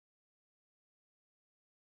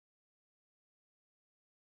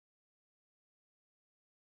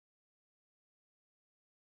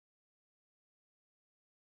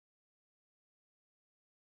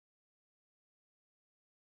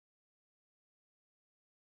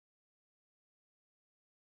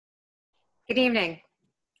Good evening.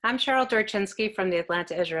 I'm Cheryl Dorchinsky from the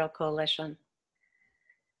Atlanta-Israel Coalition.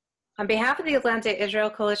 On behalf of the Atlanta-Israel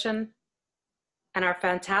Coalition and our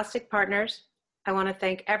fantastic partners, I want to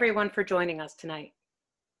thank everyone for joining us tonight.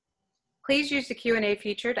 Please use the Q&A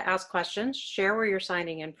feature to ask questions, share where you're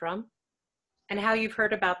signing in from, and how you've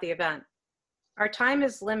heard about the event. Our time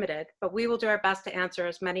is limited, but we will do our best to answer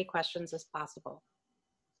as many questions as possible.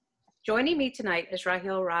 Joining me tonight is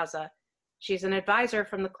Raheel Raza. She's an advisor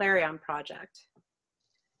from the Clarion Project.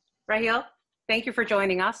 Raheel, thank you for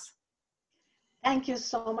joining us. Thank you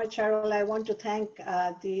so much, Cheryl. I want to thank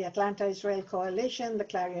the Atlanta-Israel Coalition, the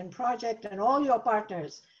Clarion Project, and all your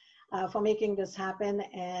partners for making this happen.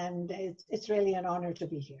 And it's really an honor to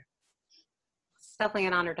be here. It's definitely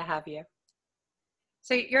an honor to have you.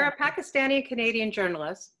 So you're a Pakistani-Canadian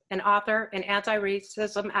journalist, an author, an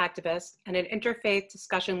anti-racism activist, and an interfaith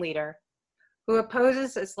discussion leader who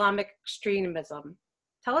opposes Islamic extremism.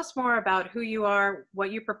 Tell us more about who you are,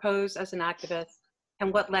 what you propose as an activist,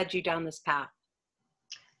 and what led you down this path.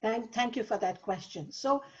 Thank you for that question.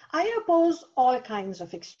 So I oppose all kinds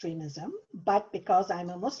of extremism, but because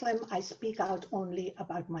I'm a Muslim, I speak out only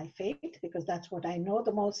about my faith because that's what I know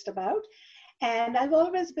the most about. And I've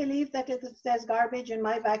always believed that if there's garbage in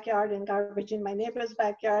my backyard and garbage in my neighbor's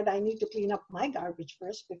backyard, I need to clean up my garbage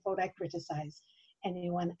first before I criticize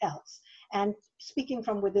anyone else. And speaking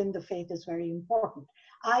from within the faith is very important.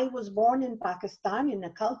 I was born in Pakistan in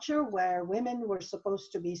a culture where women were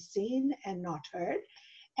supposed to be seen and not heard.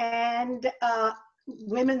 And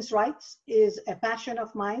women's rights is a passion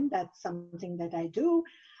of mine. That's something that I do.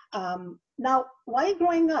 Now, while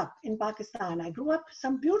growing up in Pakistan, I grew up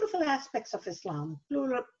some beautiful aspects of Islam,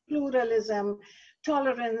 pluralism,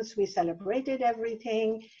 tolerance, we celebrated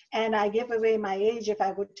everything. And I give away my age if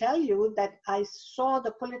I would tell you that I saw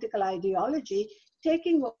the political ideology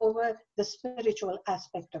taking over the spiritual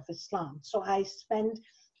aspect of Islam. So I spend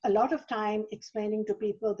a lot of time explaining to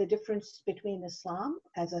people the difference between Islam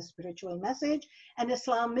as a spiritual message and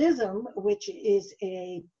Islamism, which is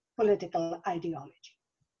a political ideology.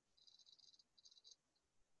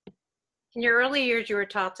 In your early years, you were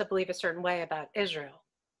taught to believe a certain way about Israel.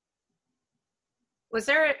 Was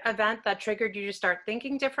there an event that triggered you to start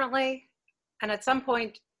thinking differently? And at some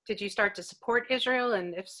point, did you start to support Israel?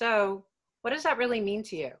 And if so, what does that really mean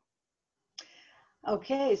to you?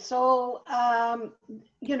 Okay, so,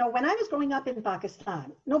 you know, when I was growing up in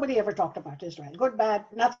Pakistan, nobody ever talked about Israel, good, bad,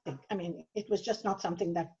 nothing. I mean, it was just not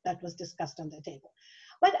something that was discussed on the table.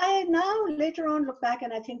 But I now later on look back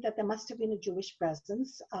and I think that there must have been a Jewish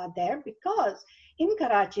presence there because in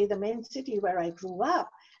Karachi, the main city where I grew up,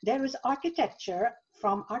 there was architecture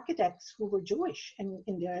from architects who were Jewish in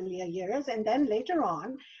the earlier years. And then later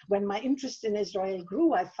on, when my interest in Israel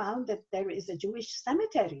grew, I found that there is a Jewish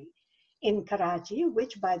cemetery in Karachi,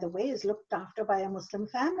 which by the way is looked after by a Muslim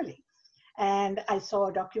family. And I saw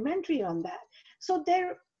a documentary on that. So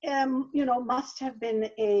there, you know, must have been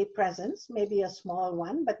a presence, maybe a small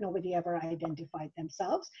one, but nobody ever identified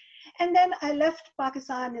themselves. And then I left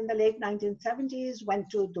Pakistan in the late 1970s, went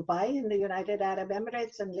to Dubai in the United Arab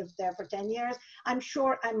Emirates and lived there for 10 years. I'm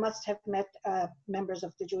sure I must have met members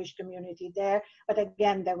of the Jewish community there, but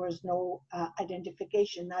again, there was no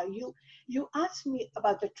identification. Now, you asked me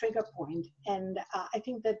about the trigger point, and I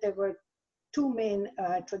think that there were two main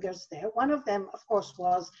triggers there. One of them, of course,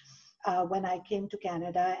 was when I came to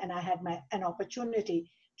Canada and I had an opportunity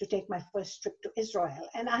to take my first trip to Israel.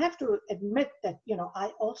 And I have to admit that, you know, I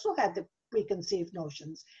also had the preconceived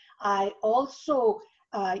notions. I also,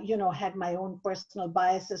 you know, had my own personal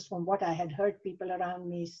biases from what I had heard people around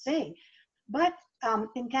me saying. But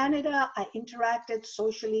in Canada, I interacted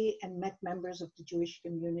socially and met members of the Jewish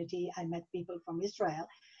community. I met people from Israel.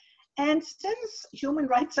 And since human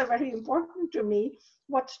rights are very important to me,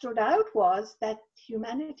 what stood out was that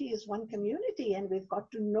humanity is one community and we've got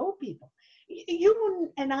to know people.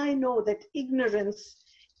 You and I know that ignorance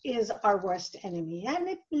is our worst enemy and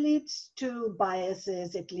it leads to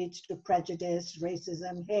biases, it leads to prejudice,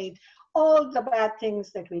 racism, hate, all the bad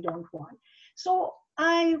things that we don't want. So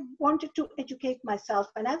I wanted to educate myself,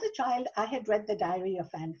 and as a child, I had read the Diary of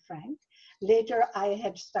Anne Frank. Later, I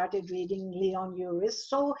had started reading Leon Uris.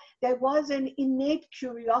 So there was an innate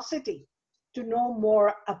curiosity to know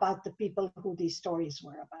more about the people who these stories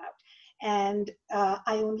were about. And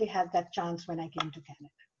I only had that chance when I came to Canada.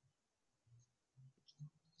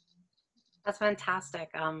 That's fantastic.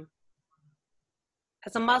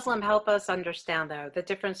 As a Muslim, help us understand, though, the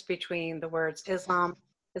difference between the words Islam,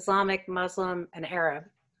 Islamic, Muslim, and Arab.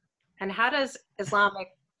 And how does Islamic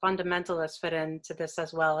fundamentalists fit into this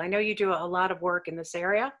as well? I know you do a lot of work in this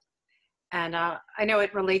area, and I know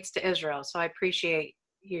it relates to Israel, so I appreciate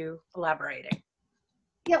you elaborating.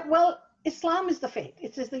 Yeah, well, Islam is the faith.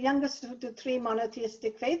 It is the youngest of the three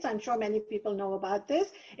monotheistic faiths. I'm sure many people know about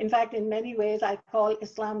this. In fact, in many ways, I call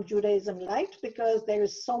Islam Judaism light because there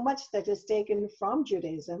is so much that is taken from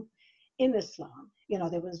Judaism in Islam. You know,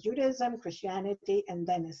 there was Judaism, Christianity, and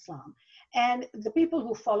then Islam. And the people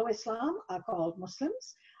who follow Islam are called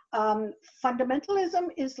Muslims. Fundamentalism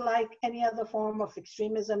is like any other form of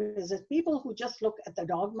extremism, is that people who just look at the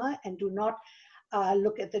dogma and do not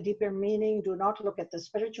look at the deeper meaning, do not look at the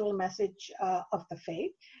spiritual message of the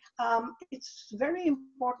faith. It's very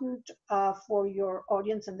important for your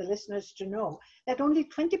audience and the listeners to know that only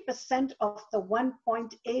 20% of the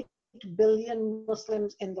 1.8 billion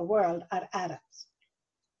Muslims in the world are Arabs.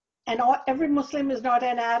 And every Muslim is not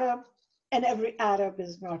an Arab, and every Arab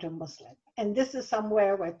is not a Muslim. And this is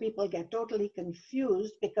somewhere where people get totally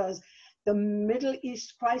confused because the Middle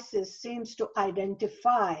East crisis seems to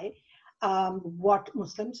identify what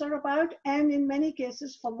Muslims are about, and in many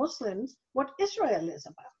cases for Muslims, what Israel is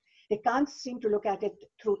about. They can't seem to look at it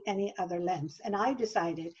through any other lens. And I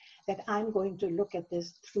decided that I'm going to look at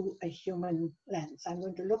this through a human lens. I'm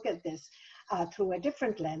going to look at this through a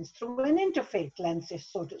different lens, through an interfaith lens,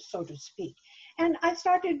 so to speak. And I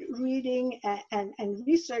started reading and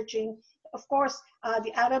researching. Of course,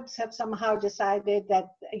 the Arabs have somehow decided that,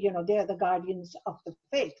 you know, they're the guardians of the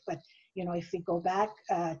faith. But, you know, if we go back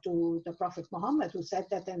to the Prophet Muhammad, who said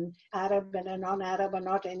that an Arab and a non-Arab are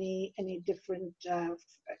not any different,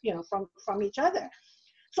 you know, from each other.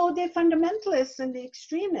 So the fundamentalists and the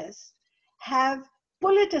extremists have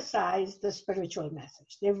politicized the spiritual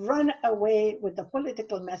message. They've run away with the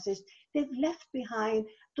political message. They've left behind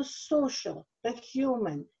the social, the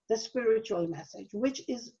human, the spiritual message, which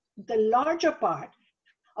is the larger part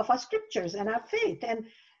of our scriptures and our faith. And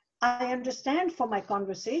I understand from my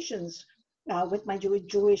conversations with my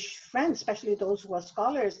Jewish friends, especially those who are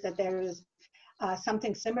scholars, that there is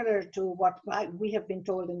something similar to what we have been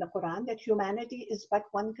told in the Quran, that humanity is but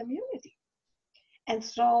one community. And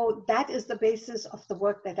so that is the basis of the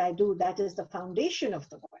work that I do. That is the foundation of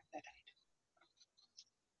the work that I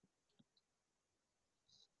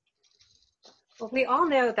do. Well, we all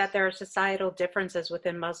know that there are societal differences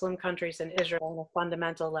within Muslim countries and Israel on a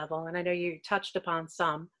fundamental level, and I know you touched upon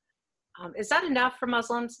some. Is that enough for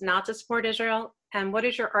Muslims not to support Israel? And what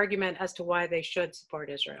is your argument as to why they should support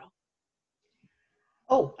Israel?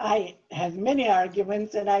 Oh, I have many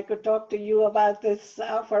arguments, and I could talk to you about this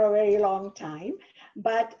for a very long time.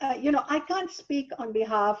 But, you know, I can't speak on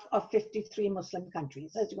behalf of 53 Muslim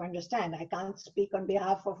countries. As you understand, I can't speak on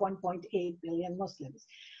behalf of 1.8 billion Muslims.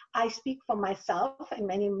 I speak for myself and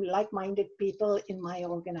many like-minded people in my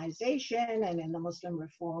organization and in the Muslim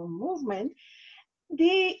reform movement.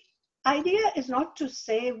 The idea is not to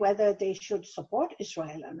say whether they should support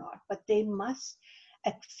Israel or not, but they must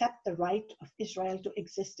accept the right of Israel to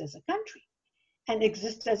exist as a country and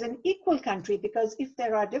exist as an equal country, because if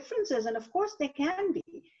there are differences, and of course they can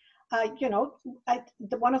be, you know,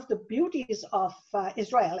 one of the beauties of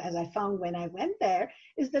Israel, as I found when I went there,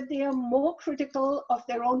 is that they are more critical of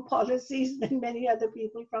their own policies than many other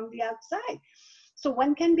people from the outside. So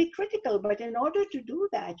one can be critical, but in order to do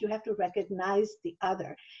that, you have to recognize the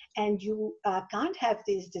other. And you can't have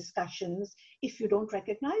these discussions if you don't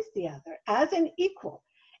recognize the other as an equal.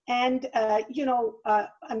 And, you know,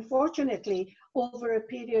 unfortunately, over a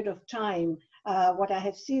period of time, what I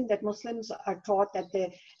have seen that Muslims are taught that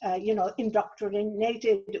they, you know,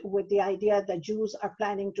 indoctrinated with the idea that Jews are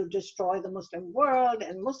planning to destroy the Muslim world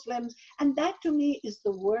and Muslims. And that to me is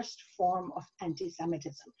the worst form of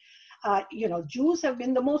anti-Semitism. You know, Jews have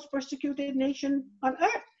been the most persecuted nation on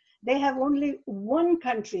earth. They have only one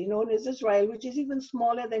country known as Israel, which is even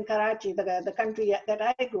smaller than Karachi, the country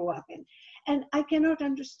that I grew up in. And I cannot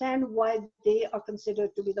understand why they are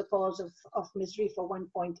considered to be the cause of misery for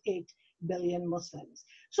 1.8 billion Muslims.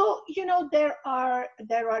 So, you know, there are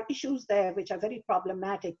issues there which are very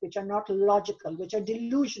problematic, which are not logical, which are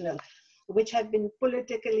delusional, which have been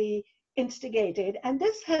politically instigated. And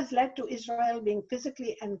this has led to Israel being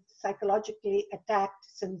physically and psychologically attacked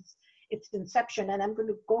since its inception. And I'm going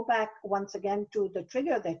to go back once again to the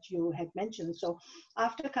trigger that you had mentioned. So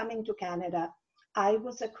after coming to Canada, I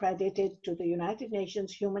was accredited to the United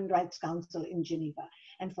Nations Human Rights Council in Geneva.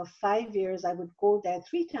 And for 5 years, I would go there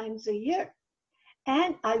 3 times a year.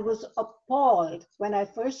 And I was appalled when I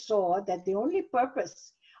first saw that the only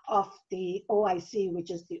purpose of the OIC,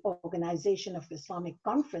 which is the Organization of Islamic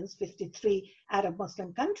Conference, 53 Arab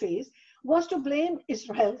Muslim countries, was to blame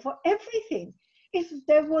Israel for everything. If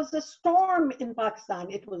there was a storm in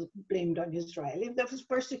Pakistan, it was blamed on Israel. If there was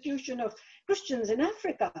persecution of Christians in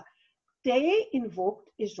Africa, they invoked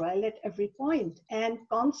Israel at every point and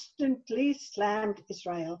constantly slammed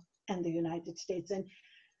Israel and the United States. And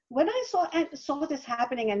when I saw this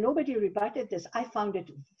happening and nobody rebutted this, I found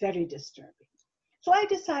it very disturbing. So I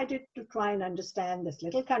decided to try and understand this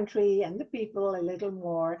little country and the people a little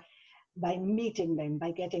more by meeting them,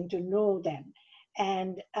 by getting to know them,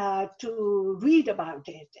 and to read about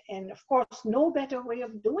it. And of course, no better way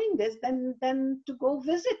of doing this than to go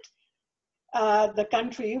visit the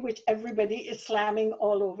country which everybody is slamming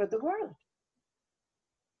all over the world.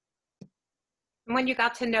 When you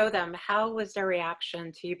got to know them, how was their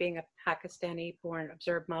reaction to you being a Pakistani-born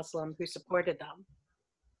observed Muslim who supported them?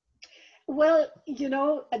 Well, you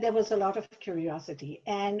know, there was a lot of curiosity.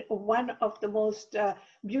 And one of the most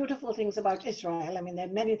beautiful things about Israel, I mean, there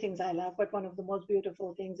are many things I love, but one of the most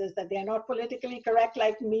beautiful things is that they're not politically correct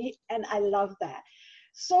like me, and I love that.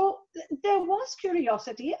 So there was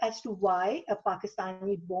curiosity as to why a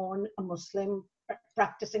Pakistani-born Muslim,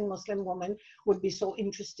 practicing Muslim woman would be so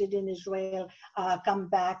interested in Israel, come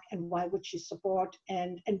back, and why would she support?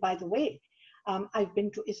 And by the way, I've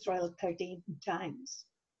been to Israel 13 times.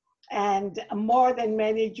 And more than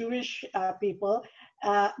many Jewish people.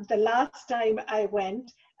 The last time I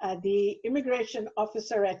went, the immigration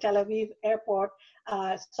officer at Tel Aviv airport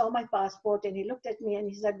saw my passport and he looked at me and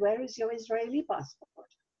he said, "Where is your Israeli passport?"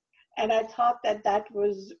 And I thought that that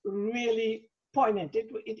was really poignant.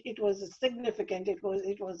 It was significant. It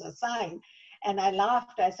was a sign. And I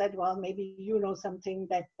laughed. I said, "Well, maybe you know something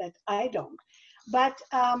that I don't." But,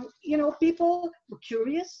 you know, people were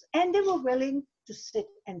curious and they were willing to sit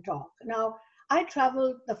and talk. Now, I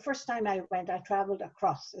traveled, the first time I went, I traveled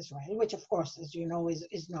across Israel, which of course, as you know,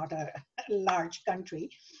 is not a large country.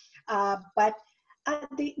 But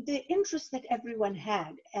the interest that everyone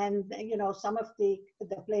had, and, you know, some of the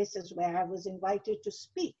places where I was invited to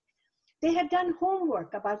speak, they had done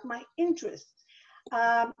homework about my interests.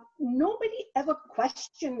 Nobody ever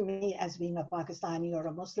questioned me as being a Pakistani or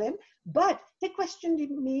a Muslim, but they questioned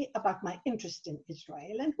me about my interest in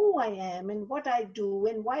Israel and who I am and what I do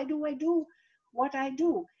and why do I do what I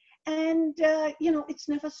do. And, you know, it's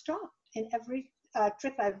never stopped. In every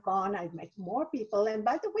trip I've gone, I've met more people. And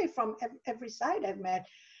by the way, from every side, I've met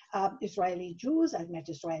Israeli Jews, I've met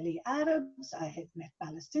Israeli Arabs, I have met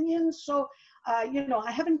Palestinians. So, you know,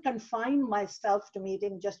 I haven't confined myself to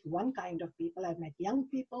meeting just one kind of people. I've met young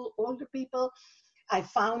people, older people. I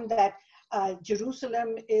found that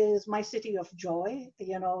Jerusalem is my city of joy,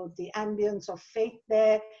 you know, the ambience of faith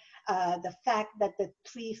there, the fact that the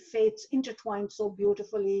three faiths intertwine so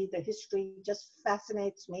beautifully, the history just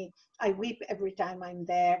fascinates me. I weep every time I'm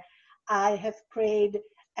there. I have prayed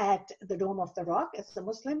at the Dome of the Rock as a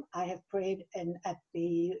Muslim. I have prayed at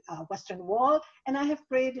the Western Wall, and I have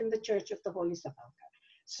prayed in the Church of the Holy Sepulchre.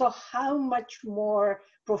 So how much more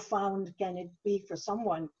profound can it be for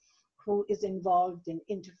someone who is involved in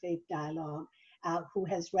interfaith dialogue, who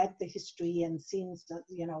has read the history and seen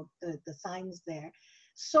you know, the signs there?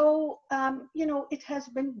 So, you know, it has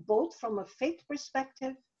been both from a faith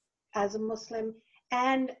perspective as a Muslim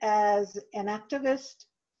and as an activist,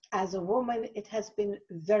 as a woman. It has been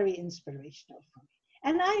very inspirational for me.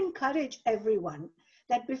 And I encourage everyone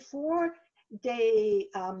that before they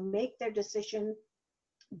make their decision,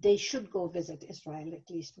 they should go visit Israel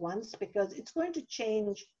at least once, because it's going to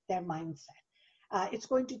change their mindset. It's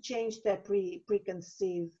going to change their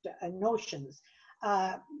preconceived notions.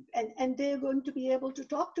 And they're going to be able to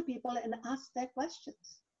talk to people and ask their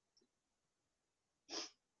questions.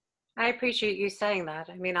 I appreciate you saying that.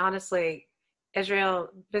 I mean, honestly,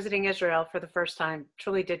 visiting Israel for the first time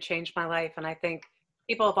truly did change my life. And I think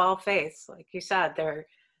people of all faiths, like you said,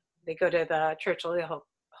 they go to the Church of the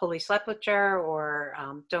Holy Sepulchre or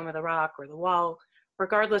Dome of the Rock or the Wall,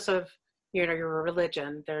 regardless of, you know, your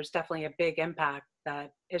religion. There's definitely a big impact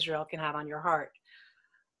that Israel can have on your heart.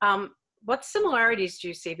 What similarities do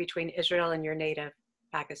you see between Israel and your native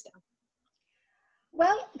Pakistan?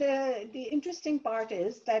 Well, the interesting part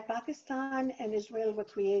is that Pakistan and Israel were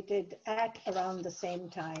created at around the same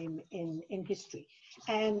time in history.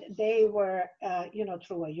 And they were, you know,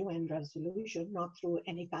 through a UN resolution, not through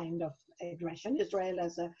any kind of aggression. Israel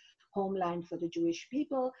as a homeland for the Jewish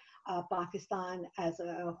people, Pakistan as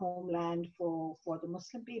a homeland for the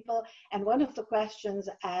Muslim people. And one of the questions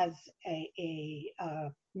as a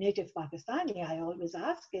native Pakistani I always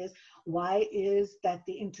ask is, why is that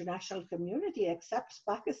the international community accepts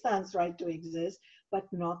Pakistan's right to exist, but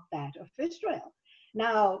not that of Israel?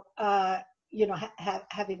 Now, you know,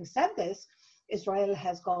 having said this, Israel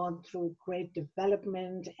has gone through great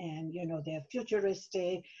development, and they're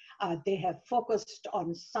futuristic. They have focused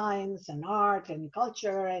on science and art and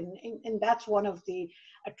culture, and that's one of the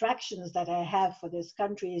attractions that I have for this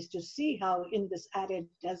country, is to see how in this arid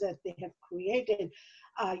desert they have created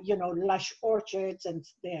lush orchards, and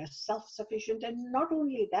they are self-sufficient. And not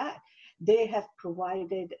only that, they have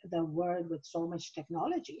provided the world with so much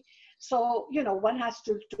technology. So, one has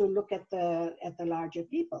to look at the larger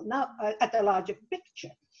people, now at the larger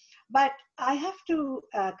picture. But I have to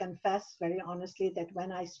confess very honestly that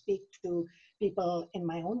when I speak to people in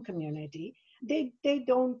my own community, they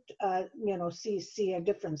don't see a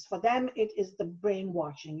difference. For them, it is the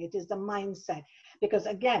brainwashing, it is the mindset, because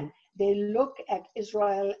again, they look at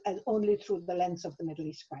Israel as only through the lens of the Middle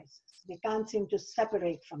East crisis. They can't seem to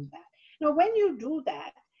separate from that. Now, when you do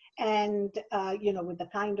that, and with the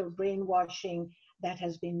kind of brainwashing that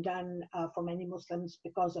has been done for many Muslims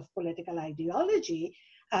because of political ideology,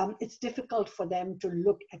 it's difficult for them to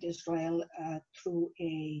look at Israel through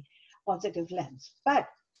a positive lens. But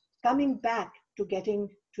coming back to getting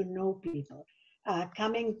to know people,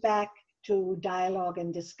 coming back to dialogue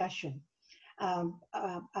and discussion, I'll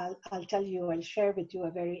share with you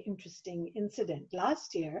a very interesting incident.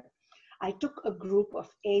 Last year, I took a group of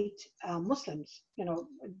 8 Muslims,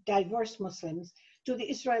 diverse Muslims, to the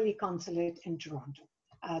Israeli consulate in Toronto.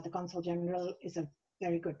 The consul general is a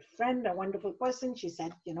very good friend, a wonderful person. She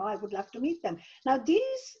said, I would love to meet them. Now,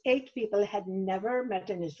 these 8 people had never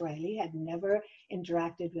met an Israeli, had never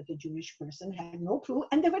interacted with a Jewish person, had no clue,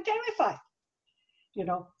 and they were terrified.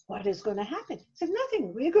 What is going to happen? I said,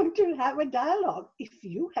 nothing. We're going to have a dialogue. If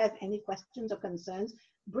you have any questions or concerns,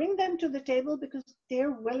 bring them to the table, because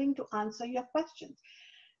they're willing to answer your questions.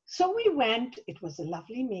 So we went, it was a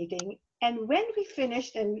lovely meeting. And when we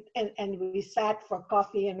finished and we sat for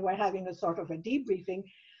coffee and we're having a sort of a debriefing,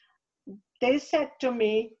 they said to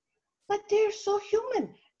me, but they're so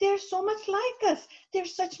human. They're so much like us. They're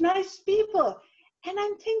such nice people. And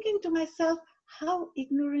I'm thinking to myself, how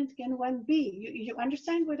ignorant can one be? You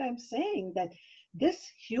understand what I'm saying? That this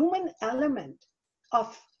human element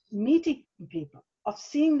of meeting people, of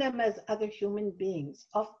seeing them as other human beings,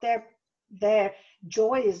 of their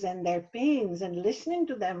joys and their pains, and listening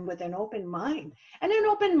to them with an open mind. And an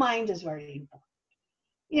open mind is very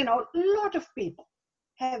important. A lot of people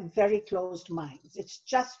have very closed minds. It's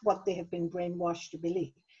just what they have been brainwashed to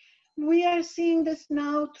believe. We are seeing this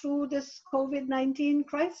now through this COVID-19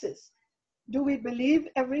 crisis. Do we believe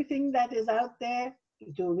everything that is out there?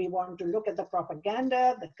 Do we want to look at the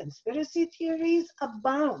propaganda? The conspiracy theories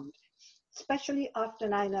abound, especially after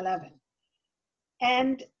 9/11.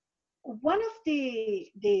 And one of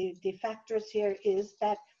the factors here is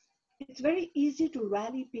that it's very easy to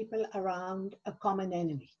rally people around a common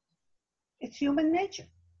enemy. It's human nature.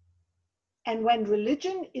 And when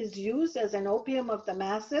religion is used as an opium of the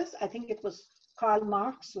masses, I think it was Karl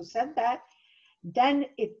Marx who said that, then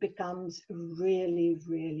it becomes really,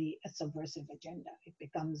 really a subversive agenda. It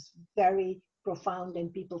becomes very profound,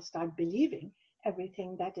 and people start believing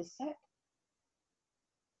everything that is said.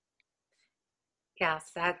 Yes,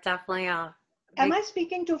 that definitely. Am I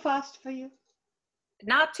speaking too fast for you?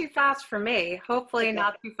 Not too fast for me. Hopefully, okay.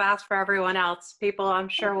 Not too fast for everyone else. People, I'm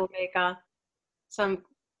sure, will make some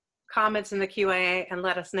comments in the Q&A and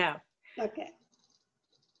let us know. Okay.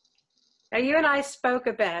 Now, you and I spoke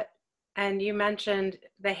a bit, and you mentioned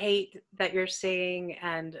the hate that you're seeing,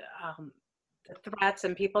 and the threats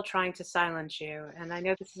and people trying to silence you. And I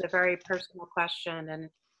know this is a very personal question, and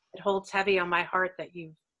it holds heavy on my heart that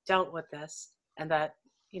you've dealt with this, and that,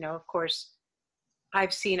 of course,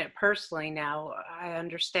 I've seen it personally now. I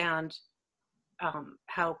understand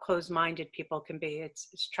how closed-minded people can be.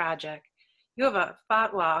 It's tragic. You have a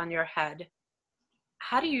fatwa on your head.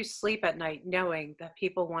 How do you sleep at night knowing that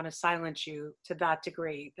people want to silence you to that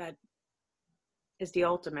degree? That is the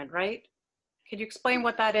ultimate, right? Could you explain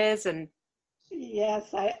what that is? And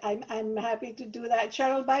yes, I'm happy to do that.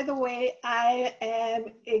 Cheryl, by the way, I am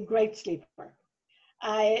a great sleeper.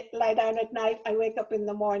 I lie down at night, I wake up in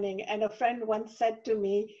the morning, and a friend once said to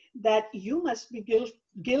me that you must be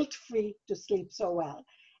guilt-free to sleep so well.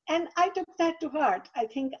 And I took that to heart. I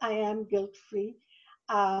think I am guilt-free.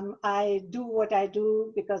 I do what I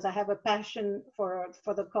do because I have a passion for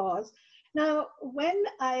the cause. Now, when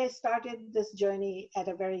I started this journey at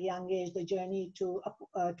a very young age, the journey to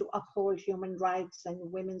uphold human rights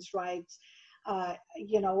and women's rights,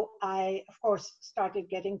 I, of course, started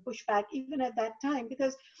getting pushback even at that time,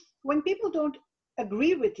 because when people don't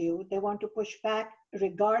agree with you, they want to push back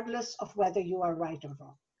regardless of whether you are right or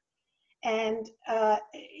wrong. And,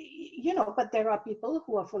 but there are people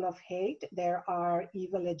who are full of hate. There are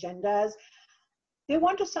evil agendas. They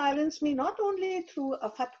want to silence me not only through a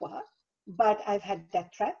fatwa, but I've had death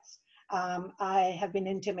threats. I have been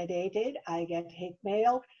intimidated. I get hate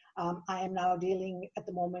mail. I am now dealing at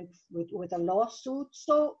the moment with a lawsuit.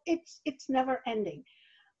 So it's never ending.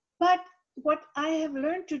 But what I have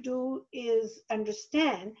learned to do is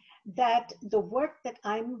understand that the work that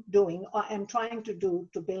I'm doing, or I'm trying to do,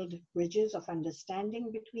 to build bridges of understanding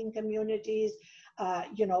between communities,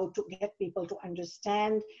 to get people to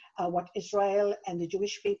understand what Israel and the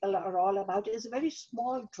Jewish people are all about, is a very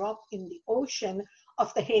small drop in the ocean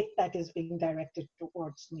of the hate that is being directed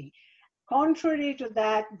towards me. Contrary to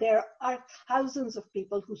that, there are thousands of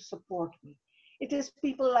people who support me. It is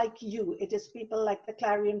people like you, it is people like the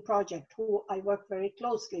Clarion Project, who I work very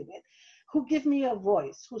closely with, who give me a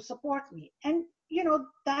voice, who support me. And,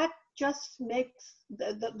 that just makes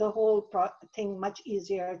the whole thing much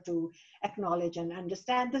easier to acknowledge and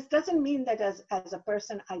understand. This doesn't mean that as a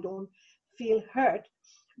person, I don't feel hurt.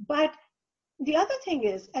 But the other thing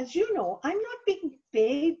is, as you know, I'm not being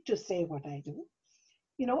paid to say what I do.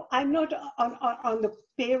 I'm not on the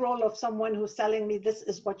payroll of someone who's telling me this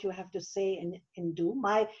is what you have to say and do.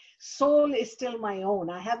 My soul is still my own.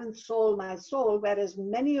 I haven't sold my soul, whereas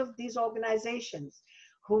many of these organizations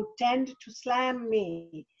who tend to slam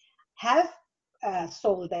me have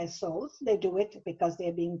sold their souls. They do it because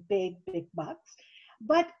they're being paid big bucks.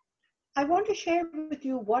 But I want to share with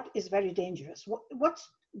you what is very dangerous. What's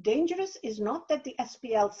dangerous is not that the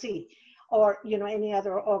SPLC or any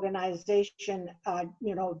other organization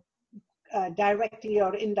directly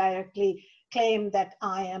or indirectly claim that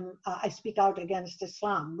I speak out against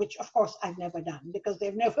Islam, which of course I've never done because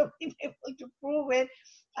they've never been able to prove it.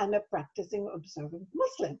 I'm a practicing observant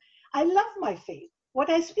Muslim. I love my faith. What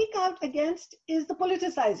I speak out against is the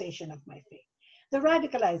politicization of my faith, the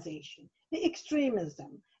radicalization, the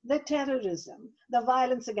extremism, the terrorism, the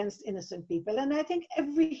violence against innocent people. And I think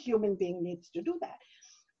every human being needs to do that.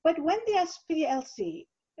 But when the SPLC,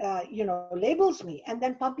 labels me and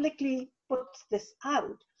then publicly puts this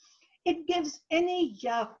out, it gives any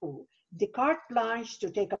Yahoo the carte blanche to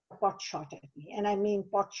take a pot shot at me. And I mean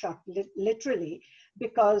pot shot literally,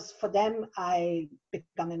 because for them, I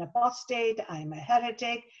become an apostate, I'm a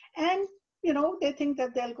heretic, and, they think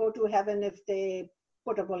that they'll go to heaven if they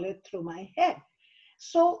put a bullet through my head.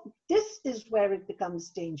 So this is where it becomes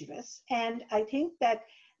dangerous. And I think that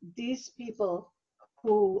these people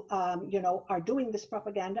who are doing this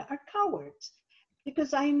propaganda are cowards,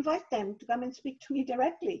 because I invite them to come and speak to me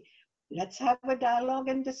directly. Let's have a dialogue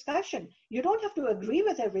and discussion. You don't have to agree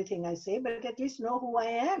with everything I say, but at least know who I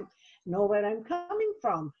am, know where I'm coming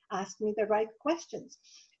from, ask me the right questions.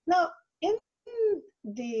 Now, in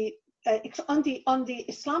the on the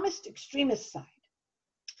Islamist extremist side,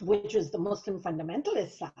 which is the Muslim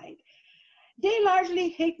fundamentalist side, they largely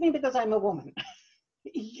hate me because I'm a woman.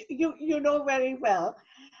 You know very well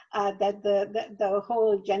that the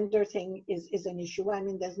whole gender thing is an issue. I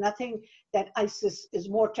mean, there's nothing that ISIS is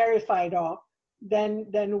more terrified of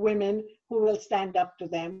than women who will stand up to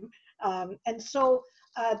them. And so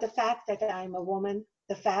the fact that I'm a woman,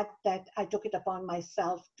 the fact that I took it upon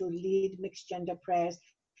myself to lead mixed gender prayers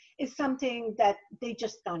is something that they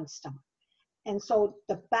just can't stomach. And so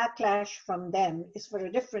the backlash from them is for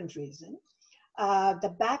a different reason.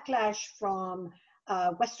 The backlash from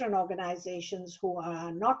Western organizations who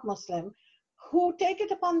are not Muslim, who take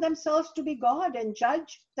it upon themselves to be God and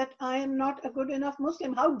judge that I am not a good enough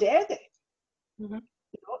Muslim. How dare they? Mm-hmm.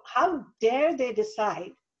 How dare they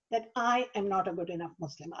decide that I am not a good enough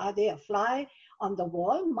Muslim? Are they a fly on the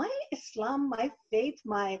wall? My Islam, my faith,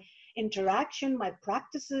 my interaction, my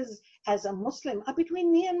practices as a Muslim are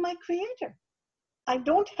between me and my Creator. I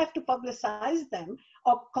don't have to publicize them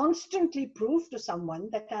or constantly prove to someone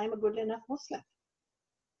that I'm a good enough Muslim.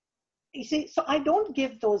 You see, so I don't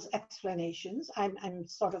give those explanations. I'm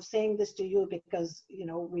sort of saying this to you because,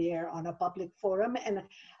 we are on a public forum, and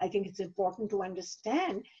I think it's important to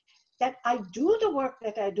understand that I do the work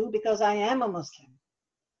that I do because I am a Muslim.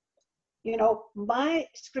 My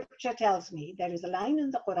scripture tells me, there is a line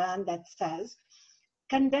in the Quran that says,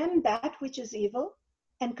 condemn that which is evil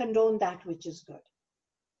and condone that which is good.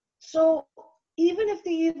 So even if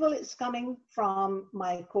the evil is coming from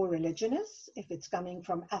my co-religionists, if it's coming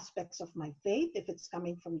from aspects of my faith, if it's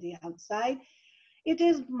coming from the outside, it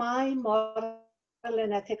is my moral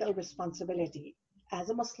and ethical responsibility as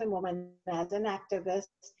a Muslim woman, as an activist,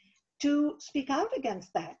 to speak out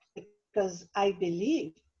against that, because I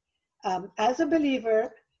believe, as a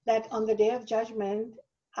believer, that on the day of judgment,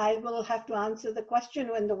 I will have to answer the question,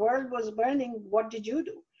 when the world was burning, what did you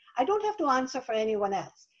do? I don't have to answer for anyone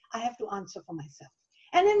else. I have to answer for myself.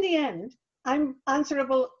 And in the end, I'm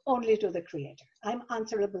answerable only to the Creator. I'm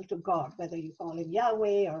answerable to God, whether you call him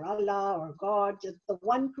Yahweh or Allah or God, just the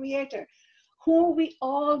one Creator, who we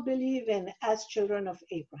all believe in as children of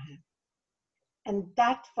Abraham. And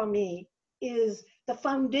that for me is the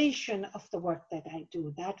foundation of the work that I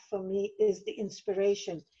do. That for me is the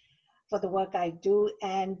inspiration for the work I do.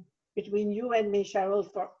 And between you and me,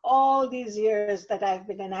 Cheryl, for all these years that I've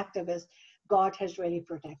been an activist, God has really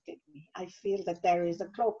protected me. I feel that there is a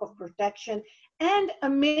cloak of protection and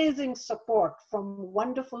amazing support from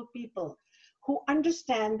wonderful people who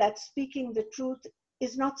understand that speaking the truth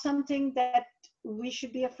is not something that we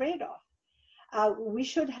should be afraid of. We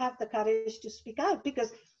should have the courage to speak out,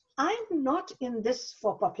 because I'm not in this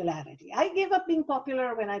for popularity. I gave up being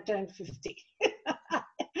popular when I turned 50.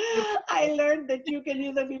 I learned that you can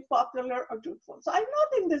either be popular or truthful. So I'm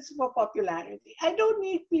not in this for popularity. I don't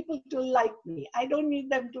need people to like me. I don't need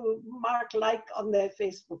them to mark like on their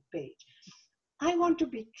Facebook page. I want to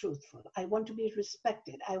be truthful. I want to be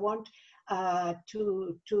respected. I want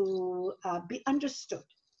to be understood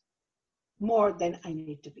more than I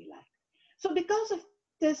need to be liked. So because of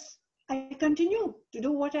this, I continue to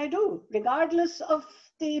do what I do, regardless of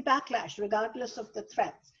the backlash, regardless of the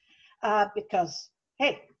threats, because,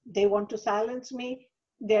 hey, they want to silence me,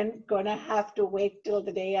 they're gonna have to wait till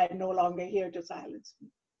the day I'm no longer here to silence me.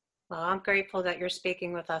 Well, I'm grateful that you're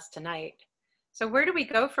speaking with us tonight. So where do we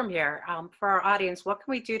go from here? For our audience, what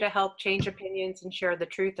can we do to help change opinions and share the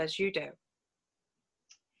truth as you do?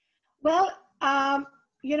 Well,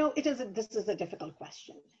 you know, this is a difficult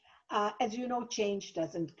question. As you know, change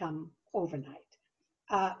doesn't come overnight.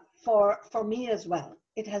 For me as well,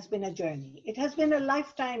 it has been a journey. It has been a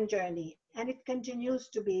lifetime journey, and it continues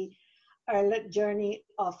to be a journey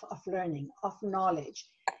of learning, of knowledge.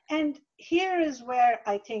 And here is where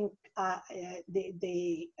I think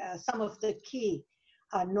some of the key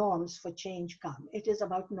norms for change come. It is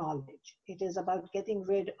about knowledge. It is about getting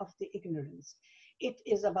rid of the ignorance. It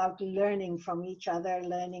is about learning from each other,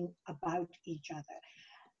 learning about each other.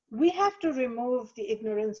 We have to remove the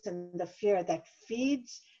ignorance and the fear that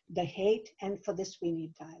feeds the hate, and for this we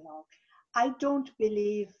need dialogue. I don't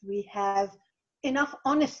believe we have enough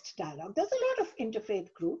honest dialogue. There's a lot of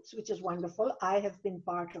interfaith groups, which is wonderful. I have been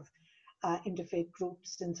part of interfaith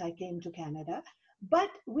groups since I came to Canada,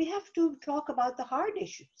 but we have to talk about the hard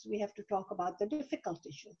issues. We have to talk about the difficult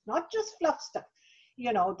issues, not just fluff stuff.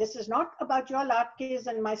 You know, this is not about your latkes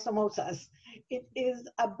and my samosas. It is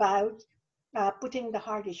about putting the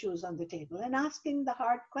hard issues on the table and asking the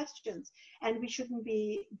hard questions. And we shouldn't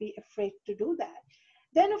be afraid to do that.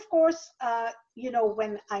 Then, of course, you know,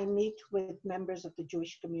 when I meet with members of the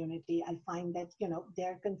Jewish community, I find that, you know,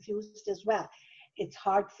 they're confused as well. It's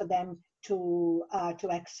hard for them to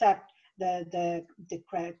accept the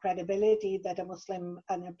credibility that a Muslim,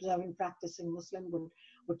 an observant, practicing Muslim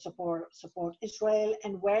would support Israel,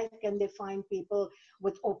 and where can they find people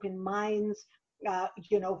with open minds,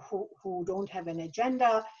 you know, who don't have an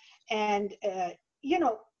agenda. And you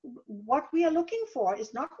know, what we are looking for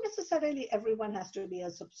is not necessarily everyone has to be a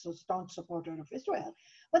staunch supporter of Israel,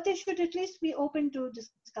 but they should at least be open to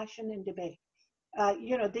discussion and debate.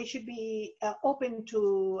 You know, they should be open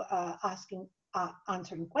to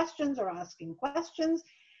answering questions or asking questions.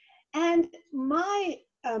 And my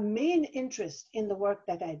main interest in the work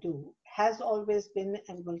that I do has always been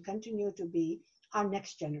and will continue to be our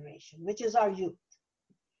next generation, which is our youth.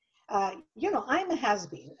 You know, I'm a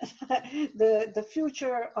has-been. The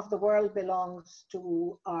future of the world belongs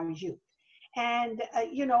to our youth. And,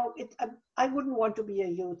 you know, I wouldn't want to be a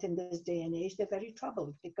youth in this day and age. They're very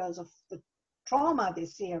troubled because of the trauma they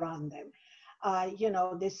see around them. You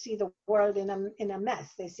know, they see the world in a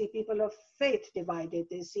mess. They see people of faith divided.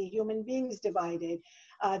 They see human beings divided.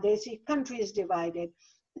 They see countries divided.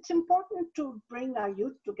 It's important to bring our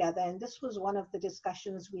youth together. And this was one of the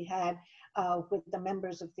discussions we had with the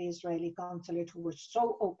members of the Israeli consulate, who were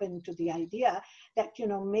so open to the idea that, you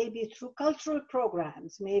know, maybe through cultural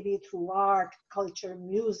programs, maybe through art, culture,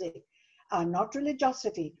 music, not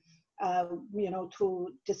religiosity, you know,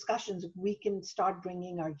 through discussions, we can start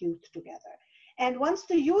bringing our youth together. And once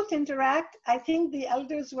the youth interact, I think the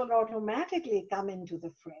elders will automatically come into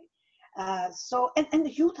the fray. And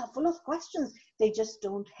the youth are full of questions. They just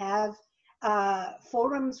don't have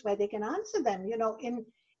forums where they can answer them. You know,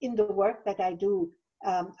 in the work that I do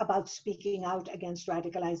about speaking out against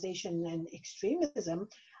radicalization and extremism,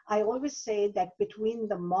 I always say that between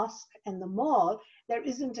the mosque and the mall, there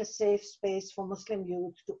isn't a safe space for Muslim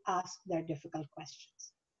youth to ask their difficult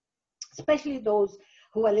questions, especially those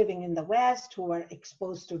who are living in the West, who are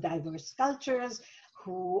exposed to diverse cultures,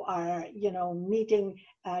 who are, you know, meeting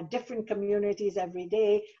different communities every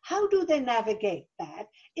day. How do they navigate that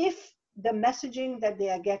if the messaging that they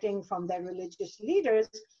are getting from their religious leaders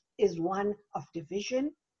is one of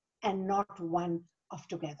division and not one of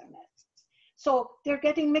togetherness? So they're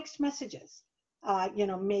getting mixed messages. You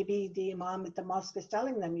know, maybe the imam at the mosque is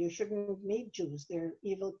telling them, you shouldn't meet Jews, they're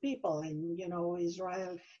evil people, and, you know,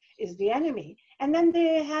 Israel is the enemy. And then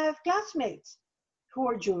they have classmates who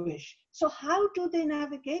are Jewish. So how do they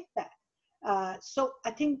navigate that? So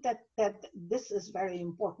I think that this is very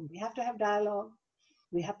important. We have to have dialogue.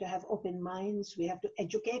 We have to have open minds. We have to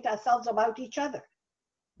educate ourselves about each other,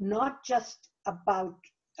 not just about,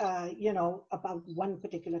 you know, about one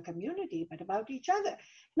particular community, but about each other.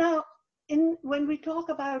 Now, when we talk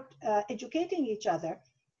about educating each other,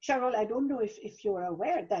 Cheryl, I don't know if you're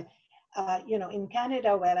aware that, you know, in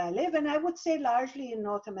Canada where I live, and I would say largely in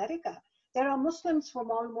North America, there are Muslims from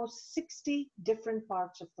almost 60 different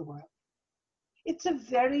parts of the world. It's a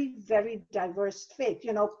very, very diverse faith.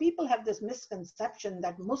 You know, people have this misconception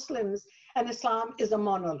that Muslims and Islam is a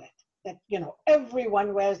monolith, that, you know,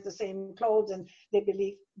 everyone wears the same clothes and they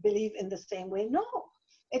believe in the same way. No,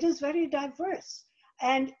 it is very diverse.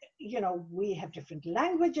 And, you know, we have different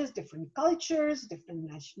languages, different cultures, different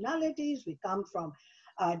nationalities. We come from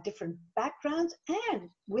different backgrounds. And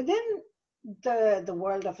within the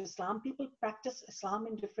world of Islam, people practice Islam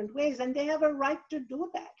in different ways, and they have a right to do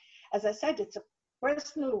that. As I said, it's a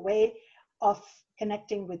personal way of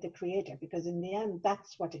connecting with the Creator, because in the end,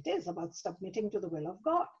 that's what it is, about submitting to the will of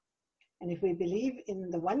God. And if we believe in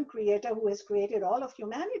the one Creator who has created all of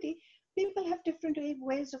humanity, people have different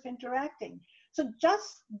ways of interacting. So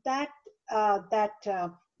just that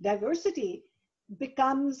diversity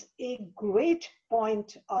becomes a great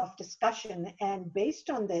point of discussion. And based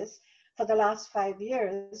on this, for the last 5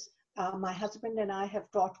 years, my husband and I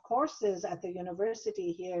have taught courses at the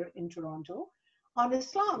university here in Toronto on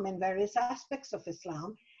Islam and various aspects of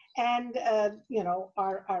Islam. And, you know,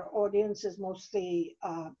 our audience is mostly,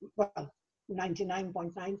 well,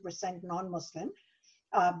 99.9% non-Muslim,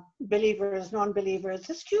 believers, non-believers,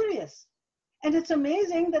 just curious. And it's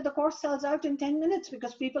amazing that the course sells out in 10 minutes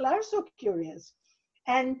because people are so curious.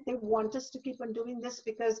 And they want us to keep on doing this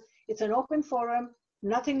because it's an open forum.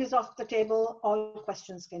 Nothing is off the table. All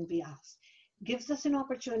questions can be asked. Gives us an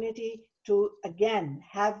opportunity to, again,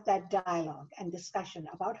 have that dialogue and discussion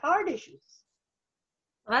about hard issues.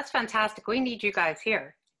 Well, that's fantastic. We need you guys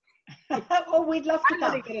here. Oh, we'd love to come.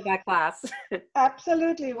 I'm going to get in that class.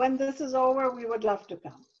 Absolutely. When this is over, we would love to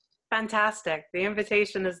come. Fantastic. The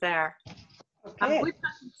invitation is there. Okay. We've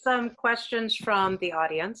got some questions from the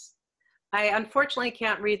audience. I unfortunately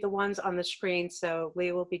can't read the ones on the screen, so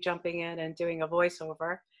Lee will be jumping in and doing a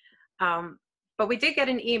voiceover. But we did get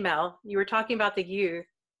an email. You were talking about the youth.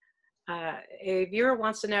 A viewer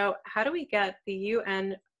wants to know, how do we get the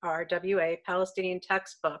UNRWA Palestinian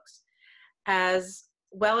textbooks, as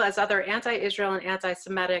well as other anti-Israel and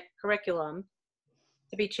anti-Semitic curriculum,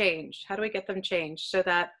 to be changed? How do we get them changed so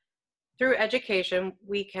that through education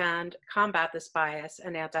we can combat this bias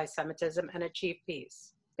and anti-Semitism and achieve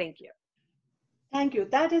peace? Thank you. Thank you.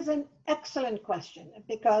 That is an excellent question,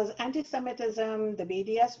 because anti-Semitism, the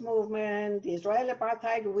BDS movement, the Israel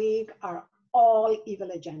Apartheid Week are all evil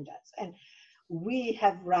agendas. And we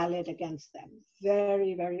have rallied against them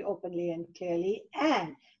very, very openly and clearly.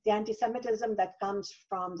 And the anti-Semitism that comes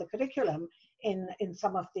from the curriculum in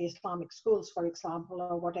some of the Islamic schools, for example,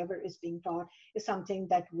 or whatever is being taught, is something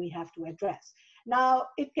that we have to address. Now,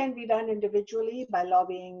 it can be done individually by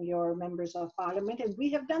lobbying your members of parliament, and we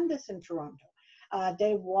have done this in Toronto.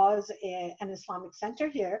 There was an Islamic center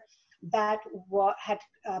here that had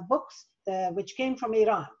books which came from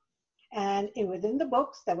Iran. And within the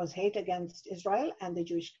books, there was hate against Israel and the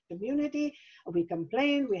Jewish community. We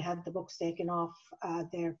complained. We had the books taken off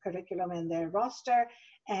their curriculum and their roster.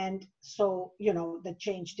 And so, you know, the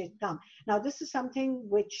change did come. Now, this is something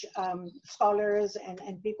which scholars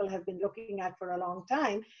and people have been looking at for a long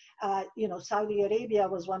time. You know, Saudi Arabia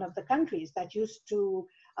was one of the countries that used to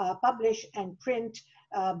publish and print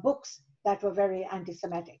books that were very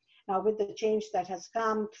anti-Semitic. Now, with the change that has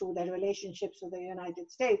come through their relationships with the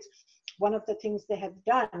United States, one of the things they have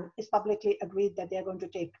done is publicly agreed that they're going to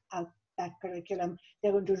take out that curriculum.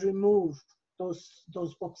 They're going to remove those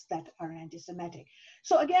books that are anti-Semitic.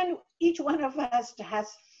 So again, each one of us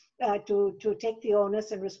has to take the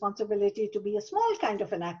onus and responsibility to be a small kind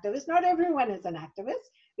of an activist. Not everyone is an activist,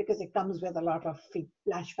 because it comes with a lot of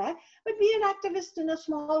flashback, but be an activist in a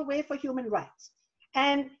small way for human rights.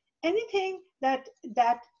 And anything that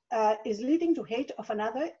is leading to hate of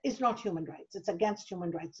another is not human rights. It's against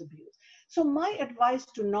human rights abuse. So my advice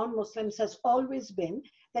to non-Muslims has always been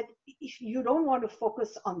that if you don't want to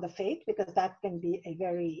focus on the faith, because that can be a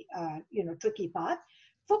very tricky path,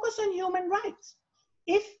 focus on human rights.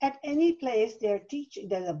 If at any place they're teaching,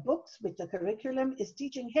 there are books with the curriculum is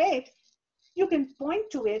teaching hate, you can point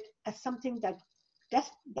to it as something that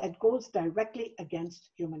goes directly against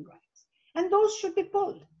human rights. And those should be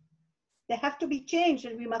pulled. They have to be changed,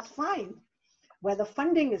 and we must find where the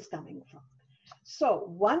funding is coming from. So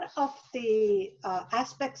one of the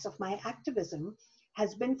aspects of my activism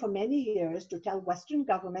has been for many years to tell Western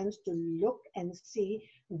governments to look and see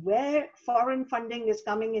where foreign funding is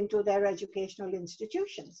coming into their educational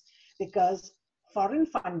institutions, because foreign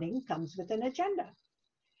funding comes with an agenda.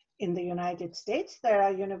 In the United States, there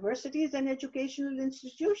are universities and educational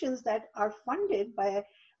institutions that are funded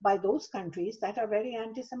by those countries that are very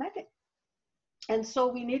anti-Semitic. And so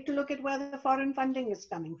we need to look at where the foreign funding is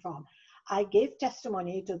coming from. I gave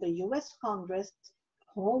testimony to the US Congress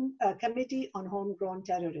Committee on Homegrown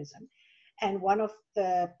Terrorism. And one of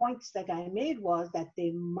the points that I made was that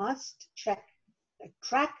they must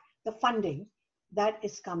track the funding that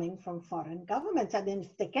is coming from foreign governments. And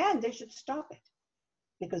if they can, they should stop it,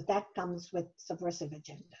 because that comes with subversive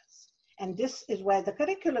agendas. And this is where the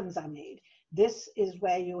curriculums are made. This is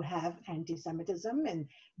where you have anti-Semitism and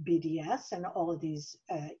BDS and all these,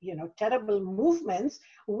 terrible movements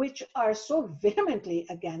which are so vehemently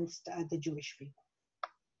against the Jewish people.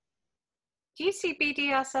 Do you see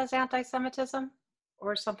BDS as anti-Semitism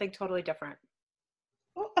or something totally different?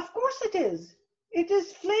 Oh, of course it is. It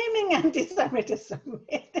is flaming anti-Semitism.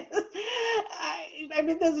 It is, I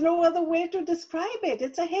mean, there's no other way to describe it.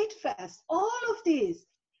 It's a hate fest. All of these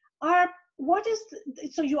are,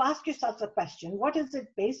 so you ask yourself the question, what is it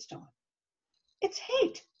based on? It's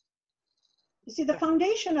hate. You see, the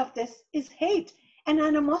foundation of this is hate and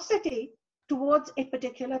animosity towards a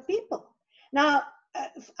particular people. Now,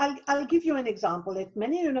 I'll give you an example. At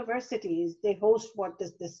many universities, they host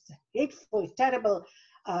this hateful, terrible,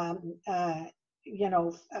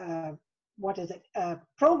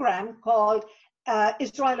 program called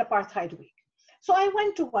Israel Apartheid Week. So I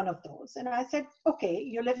went to one of those and I said, okay,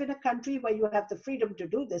 you live in a country where you have the freedom to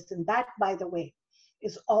do this. And that, by the way,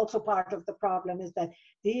 is also part of the problem, is that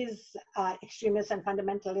these extremists and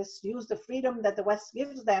fundamentalists use the freedom that the West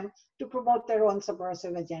gives them to promote their own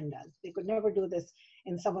subversive agendas. They could never do this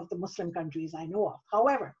in some of the Muslim countries I know of.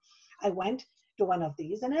 However, I went to one of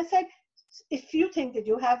these and I said, if you think that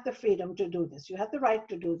you have the freedom to do this, you have the right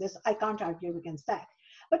to do this, I can't argue against that.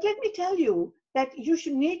 But let me tell you that you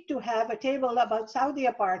should need to have a table about Saudi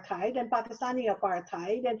apartheid and Pakistani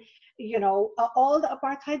apartheid and, all the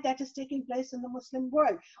apartheid that is taking place in the Muslim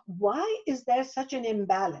world. Why is there such an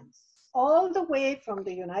imbalance all the way from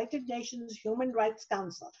the United Nations Human Rights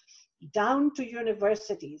Council down to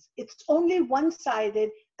universities? It's only one-sided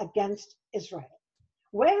against Israel.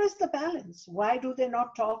 Where is the balance? Why do they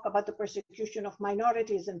not talk about the persecution of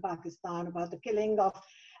minorities in Pakistan, about the killing of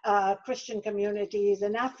Christian communities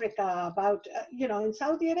in Africa, about, in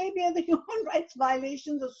Saudi Arabia, the human rights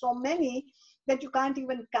violations are so many that you can't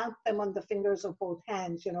even count them on the fingers of both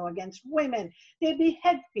hands, against women. They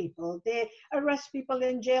behead people, they arrest people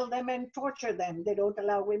and jail them and torture them. They don't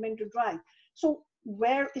allow women to drive. So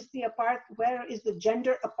where is the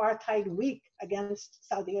gender apartheid week against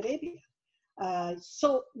Saudi Arabia?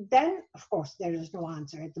 So then, of course, there is no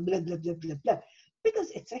answer. It's blah, blah, blah, blah, blah,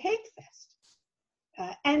 because it's a hate fest.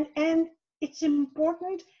 And it's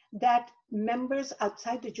important that members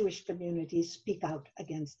outside the Jewish community speak out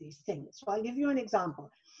against these things. So I'll give you an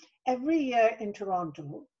example. Every year in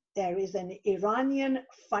Toronto, there is an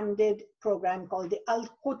Iranian-funded program called the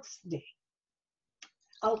Al-Quds Day.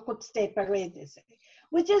 Al-Quds Day Parade, they say,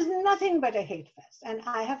 which is nothing but a hate fest. And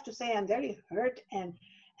I have to say, I'm very hurt and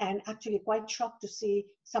actually quite shocked to see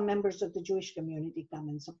some members of the Jewish community come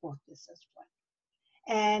and support this as well.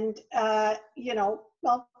 And,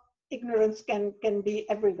 ignorance can be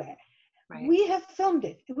everywhere. Right. We have filmed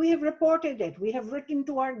it. We have reported it. We have written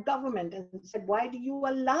to our government and said, why do you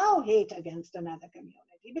allow hate against another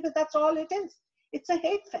community? Because that's all it is. It's a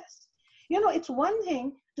hate fest. It's one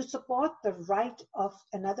thing to support the right of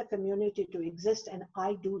another community to exist, and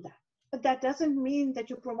I do that. But that doesn't mean that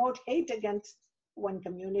you promote hate against one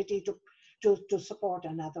community to support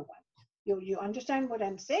another one. You understand what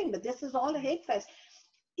I'm saying? But this is all a hate fest.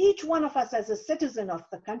 Each one of us as a citizen of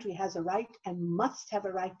the country has a right and must have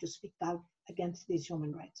a right to speak out against these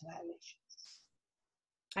human rights violations.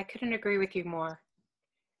 I couldn't agree with you more.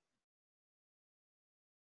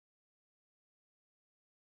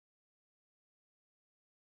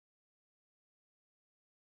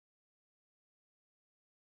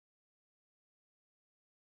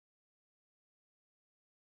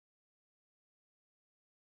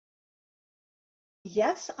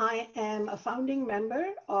 Yes, I am a founding member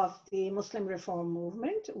of the Muslim Reform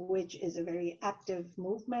Movement, which is a very active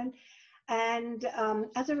movement. And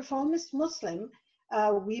as a reformist Muslim,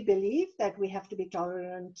 we believe that we have to be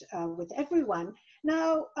tolerant with everyone.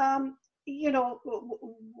 Now, you know,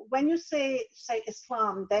 when you say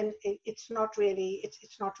Islam, then it's not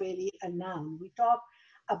really a noun. We talk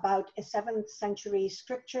about a 7th century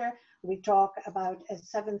scripture. We talk about a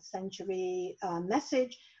 7th century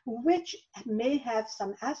message, which may have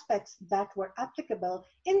some aspects that were applicable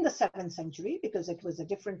in the 7th century because it was a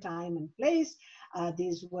different time and place.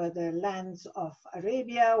 These were the lands of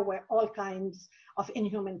Arabia where all kinds of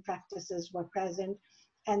inhuman practices were present.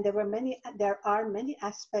 And there are many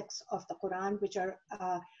aspects of the Quran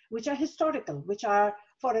which are historical, which are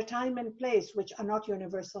for a time and place, which are not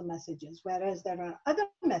universal messages. Whereas there are other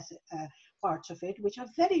parts of it which are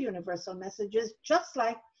very universal messages, just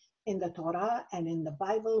like in the Torah and in the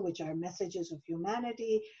Bible, which are messages of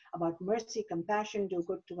humanity about mercy, compassion, do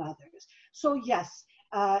good to others. So yes,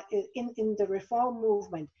 in the reform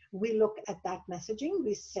movement, we look at that messaging.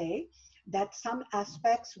 We say that some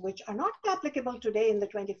aspects which are not applicable today in the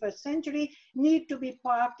 21st century need to be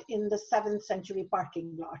parked in the 7th century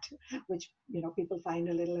parking lot, which people find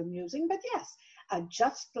a little amusing. But yes,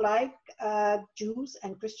 just like Jews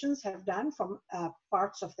and Christians have done from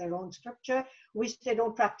parts of their own scripture, which they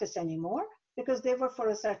don't practice anymore because they were for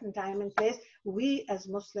a certain time and place, we as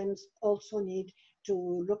Muslims also need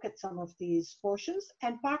to look at some of these portions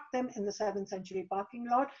and park them in the 7th century parking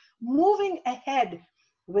lot, moving ahead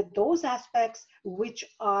with those aspects which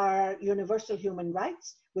are universal human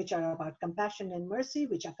rights, which are about compassion and mercy,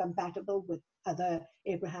 which are compatible with other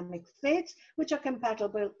Abrahamic faiths, which are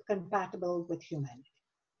compatible with humanity.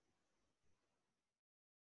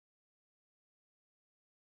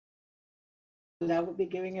 That would be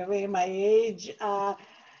giving away my age.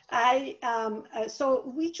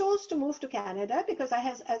 So we chose to move to Canada because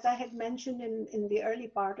as I had mentioned in the early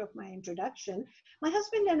part of my introduction, my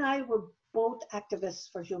husband and I were both activists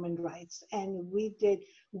for human rights. And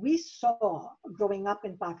we saw growing up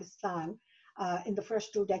in Pakistan in the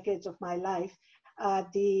first 2 decades of my life,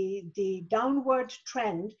 the downward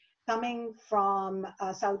trend coming from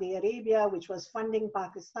Saudi Arabia, which was funding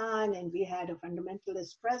Pakistan, and we had a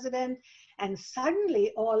fundamentalist president, and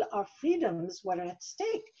suddenly all our freedoms were at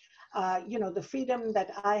stake. The freedom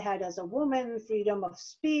that I had as a woman, freedom of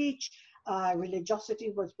speech,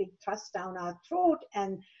 religiosity was being thrust down our throat,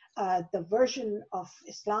 and the version of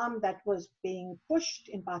Islam that was being pushed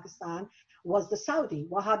in Pakistan was the Saudi,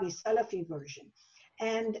 Wahhabi Salafi version.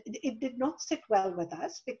 And it did not sit well with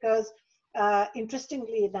us because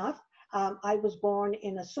interestingly enough, I was born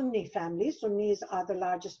in a Sunni family. Sunnis are the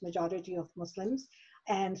largest majority of Muslims.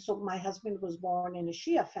 And so my husband was born in a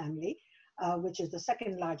Shia family, which is the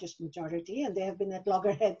second largest majority. And they have been at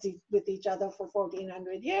loggerheads with each other for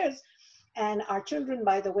 1400 years. And our children,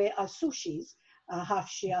 by the way, are Sushis, half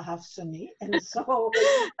Shia, half Sunni. And so,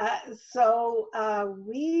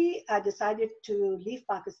 we decided to leave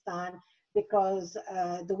Pakistan because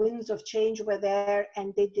the winds of change were there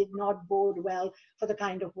and they did not bode well for the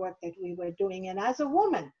kind of work that we were doing. And as a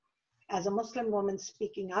woman, as a Muslim woman,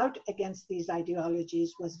 speaking out against these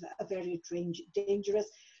ideologies was a very dangerous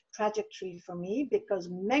trajectory for me because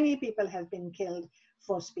many people have been killed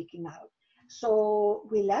for speaking out. So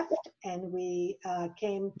we left and we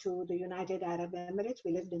came to the United Arab Emirates.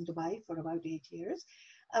 We lived in Dubai for about 8 years,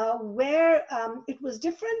 where it was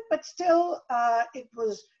different, but still it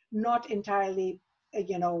was not entirely,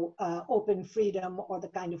 open freedom or the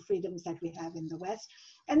kind of freedoms that we have in the West.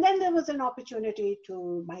 And then there was an opportunity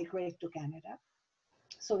to migrate to Canada.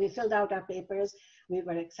 So we filled out our papers, we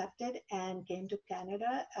were accepted and came to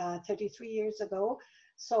Canada 33 years ago.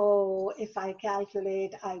 So if I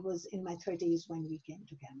calculate, I was in my 30s when we came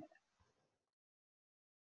to Canada.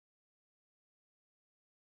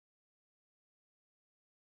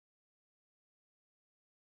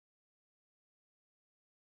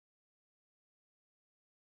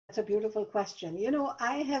 That's a beautiful question.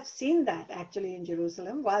 I have seen that actually in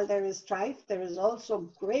Jerusalem. While there is strife, there is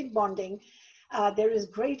also great bonding. There is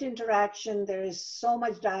great interaction. There is so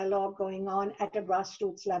much dialogue going on at a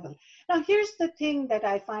grassroots level. Now, here's the thing that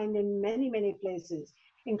I find in many, many places,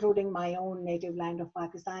 including my own native land of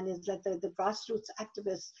Pakistan, is that the grassroots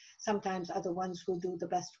activists sometimes are the ones who do the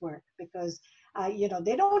best work because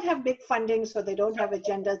They don't have big funding, so they don't have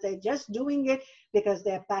agendas. They're just doing it because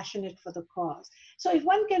they're passionate for the cause. So if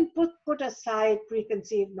one can put aside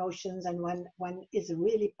preconceived notions and one is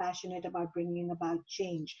really passionate about bringing about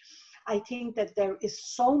change, I think that there is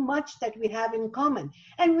so much that we have in common.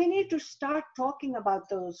 And we need to start talking about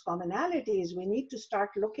those commonalities. We need to start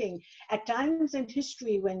looking at times in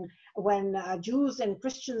history when Jews and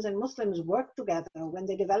Christians and Muslims worked together, when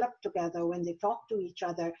they developed together, when they talked to each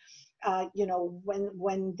other,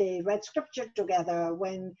 when they read scripture together,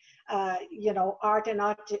 when art and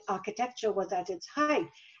architecture was at its height.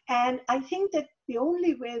 And I think that the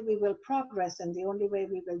only way we will progress and the only way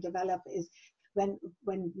we will develop is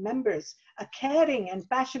when members, caring and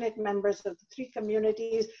passionate members of the three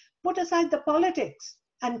communities, put aside the politics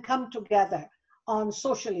and come together on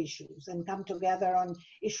social issues and come together on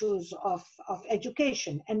issues of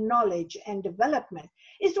education and knowledge and development.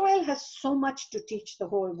 Israel has so much to teach the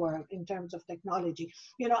whole world in terms of technology.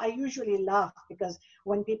 I usually laugh because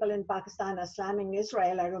when people in Pakistan are slamming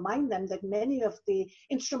Israel, I remind them that many of the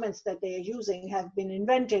instruments that they are using have been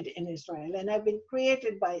invented in Israel and have been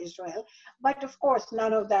created by Israel. But of course,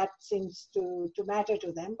 none of that seems to matter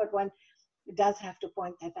to them, but one does have to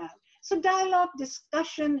point that out. So dialogue,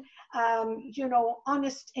 discussion,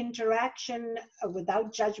 honest interaction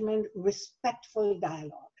without judgment, respectful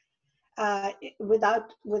dialogue,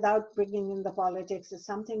 without bringing in the politics is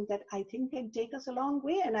something that I think can take us a long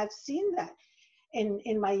way. And I've seen that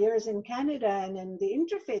in my years in Canada and in the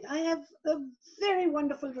interfaith. I have a very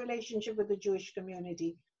wonderful relationship with the Jewish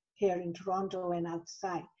community here in Toronto and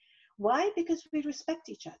outside. Why? Because we respect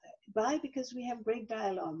each other. Why? Because we have great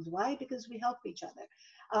dialogues. Why? Because we help each other.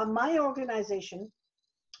 My organization,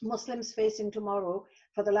 Muslims Facing Tomorrow,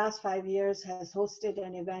 for the last 5 years has hosted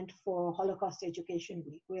an event for Holocaust Education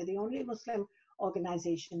Week. We're the only Muslim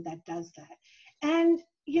organization that does that. And,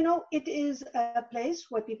 it is a place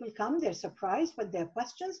where people come, they're surprised, but there are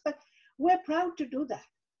questions, but we're proud to do that.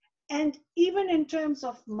 And even in terms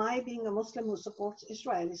of my being a Muslim who supports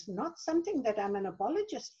Israel, it's not something that I'm an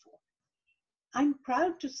apologist for. I'm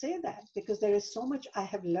proud to say that because there is so much I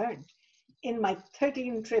have learned in my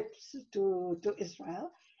 13 trips to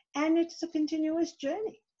Israel, and it's a continuous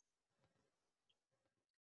journey.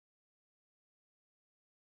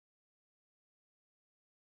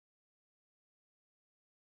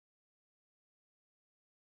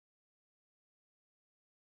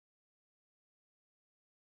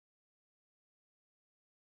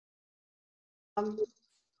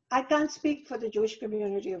 I can't speak for the Jewish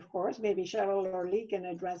community, of course. Maybe Cheryl or Lee can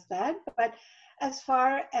address that. But as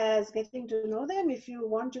far as getting to know them, if you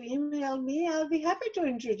want to email me, I'll be happy to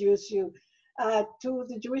introduce you to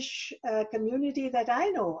the Jewish community that I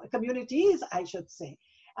know, communities, I should say.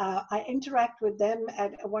 I interact with them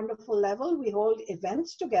at a wonderful level. We hold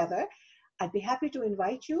events together. I'd be happy to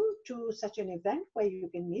invite you to such an event where you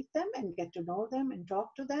can meet them and get to know them and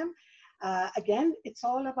talk to them. Again, it's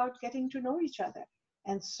all about getting to know each other.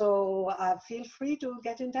 And so feel free to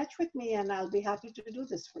get in touch with me and I'll be happy to do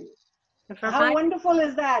this for you. How wonderful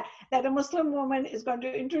is that a Muslim woman is going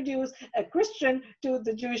to introduce a Christian to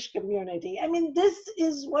the Jewish community? I mean, this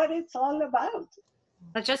is what it's all about.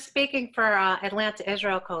 Well, just speaking for Atlanta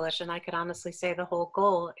Israel Coalition, I could honestly say the whole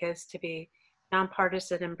goal is to be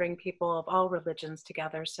nonpartisan and bring people of all religions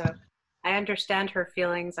together. So I understand her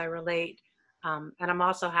feelings, I relate. And I'm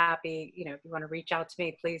also happy, if you want to reach out to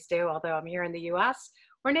me, please do. Although I'm here in the US,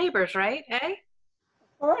 we're neighbors, right? Eh?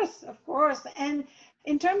 Of course. And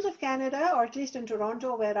in terms of Canada, or at least in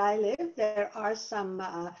Toronto where I live, there are some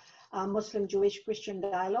Muslim, Jewish, Christian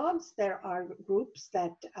dialogues. There are groups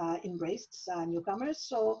that embrace newcomers.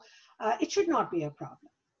 So it should not be a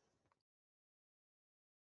problem.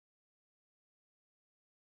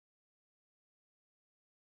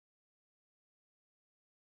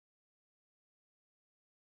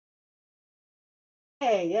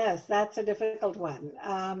 Hey, yes, that's a difficult one.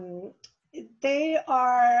 They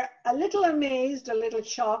are a little amazed, a little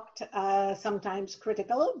shocked, sometimes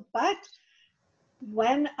critical, but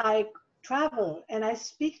when I travel and I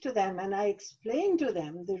speak to them and I explain to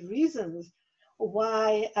them the reasons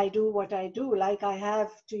why I do what I do, like I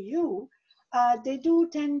have to you, they do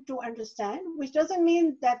tend to understand, which doesn't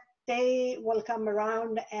mean that they will come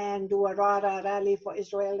around and do a rah-rah rally for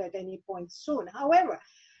Israel at any point soon. However,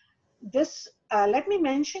 let me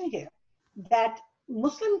mention here that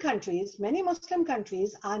Muslim countries, many Muslim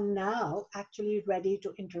countries are now actually ready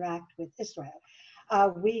to interact with Israel.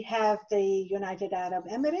 We have the United Arab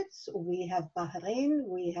Emirates, we have Bahrain,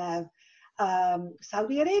 we have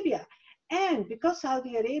Saudi Arabia. And because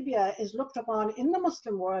Saudi Arabia is looked upon in the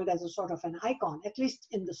Muslim world as a sort of an icon, at least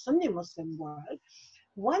in the Sunni Muslim world,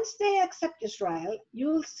 Once they accept Israel,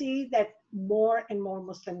 you'll see that more and more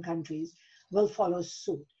Muslim countries will follow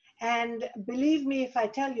suit. And believe me if I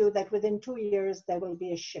tell you that within 2 years, there will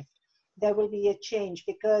be a shift. There will be a change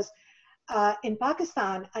because in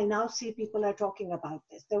Pakistan, I now see people are talking about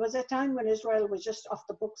this. There was a time when Israel was just off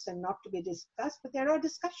the books and not to be discussed, but there are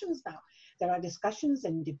discussions now. There are discussions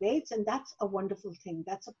and debates, and that's a wonderful thing.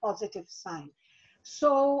 That's a positive sign.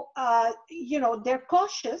 So, they're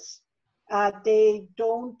cautious. They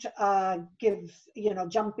don't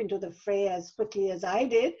jump into the fray as quickly as I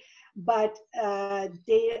did, but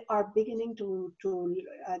they are beginning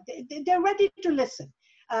they're ready to listen.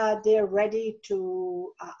 They're ready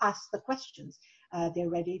to ask the questions. They're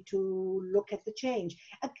ready to look at the change.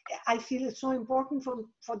 I feel it's so important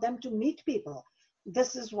for them to meet people.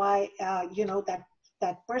 This is why,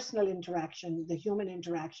 that personal interaction, the human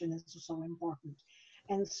interaction is so important.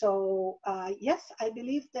 And so, yes, I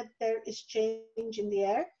believe that there is change in the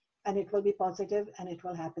air, and it will be positive, and it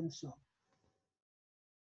will happen soon.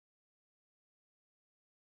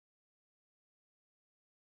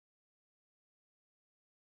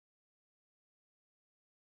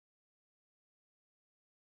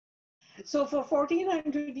 So for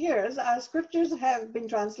 1400 years, our scriptures have been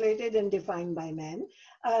translated and defined by men.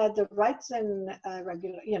 The rights and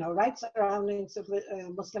rights surrounding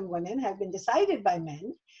Muslim women have been decided by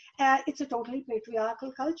men. It's a totally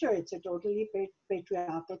patriarchal culture. It's a totally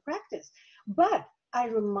patriarchal practice. But I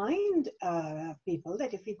remind people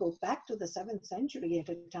that if we go back to the 7th century, at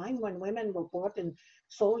a time when women were bought and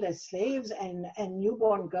sold as slaves, and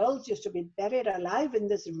newborn girls used to be buried alive in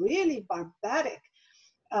this really barbaric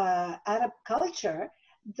Arab culture,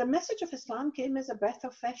 the message of Islam came as a breath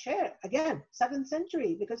of fresh air. Again, 7th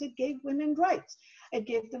century, because it gave women rights. It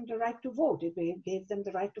gave them the right to vote. It gave them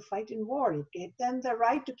the right to fight in war. It gave them the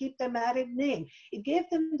right to keep their married name. It gave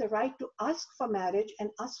them the right to ask for marriage and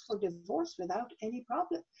ask for divorce without any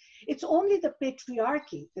problem. It's only the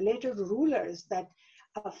patriarchy, the later rulers, that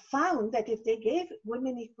found that if they gave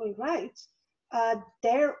women equal rights,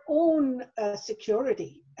 their own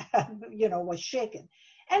security, was shaken.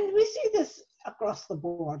 And we see this across the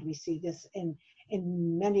board. We see this in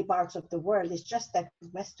many parts of the world. It's just that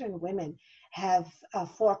Western women have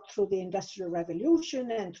fought through the Industrial Revolution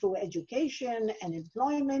and through education and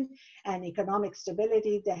employment and economic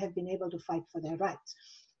stability. They have been able to fight for their rights.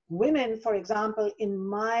 Women, for example, in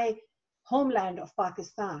my homeland of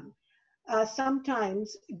Pakistan,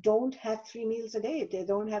 sometimes don't have 3 meals a day. They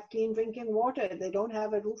don't have clean drinking water. They don't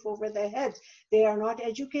have a roof over their heads. They are not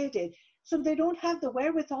educated. So they don't have the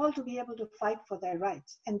wherewithal to be able to fight for their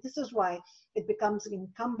rights. And this is why it becomes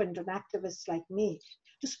incumbent on activists like me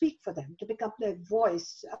to speak for them, to become their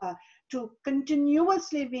voice, to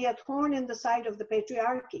continuously be a thorn in the side of the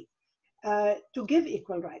patriarchy, to give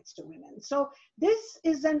equal rights to women. So this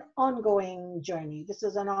is an ongoing journey. This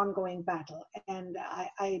is an ongoing battle. And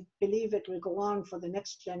I believe it will go on for the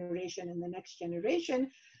next generation and the next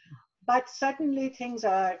generation. But certainly things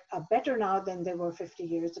are better now than they were 50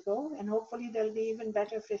 years ago. And hopefully they'll be even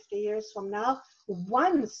better 50 years from now,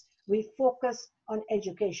 once we focus on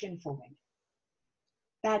education for women.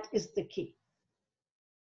 That is the key.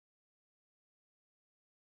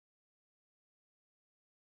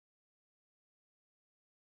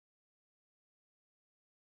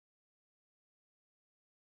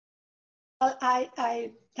 Well,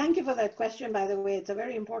 I thank you for that question, by the way. It's a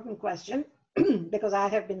very important question because I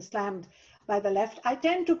have been slammed by the left. I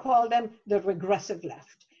tend to call them the regressive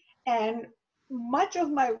left. And much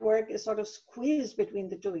of my work is sort of squeezed between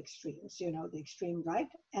the two extremes, the extreme right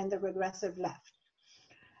and the regressive left.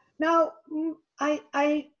 Now,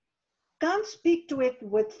 I can't speak to it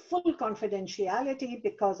with full confidentiality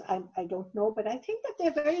because I don't know, but I think that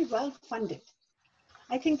they're very well funded.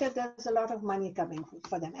 I think that there's a lot of money coming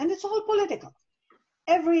for them, and it's all political.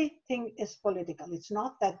 Everything is political. It's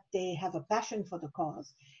not that they have a passion for the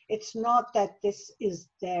cause. It's not that this is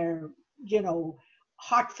their,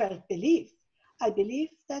 heartfelt belief. I believe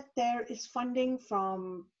that there is funding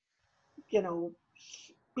from,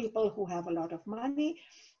 people who have a lot of money,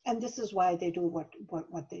 and this is why they do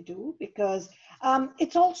what they do, because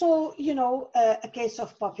it's also, a case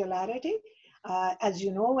of popularity. As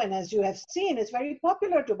you know, and as you have seen, it's very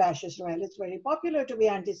popular to bash Israel. It's very popular to be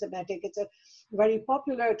anti-Semitic. It's very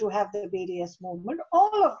popular to have the BDS movement,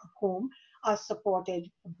 all of whom are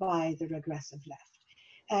supported by the regressive left.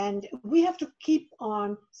 And we have to keep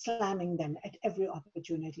on slamming them at every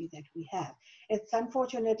opportunity that we have. It's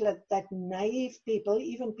unfortunate that naive people,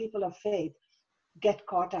 even people of faith, get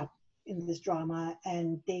caught up in this drama,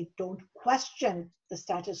 and they don't question the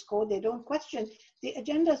status quo. They don't question the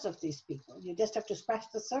agendas of these people. You just have to scratch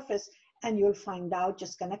the surface and you'll find out,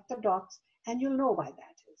 just connect the dots, and you'll know why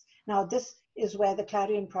that is. Now, this is where the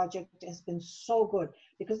Clarion Project has been so good,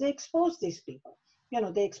 because they expose these people.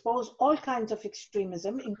 They expose all kinds of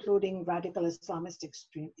extremism, including radical Islamist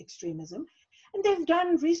extremism. And they've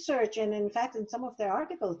done research, and in fact, in some of their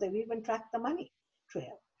articles, they've even tracked the money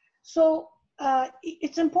trail. So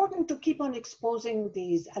it's important to keep on exposing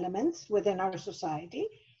these elements within our society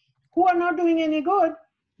who are not doing any good,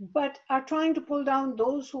 but are trying to pull down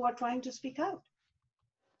those who are trying to speak out.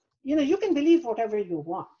 You can believe whatever you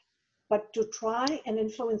want, but to try and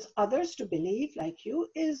influence others to believe like you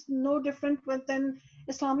is no different than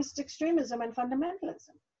Islamist extremism and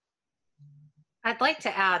fundamentalism. I'd like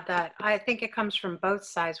to add that I think it comes from both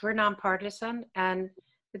sides. We're nonpartisan, and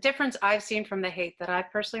the difference I've seen from the hate that I've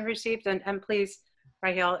personally received, and please,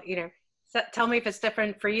 Raheel, tell me if it's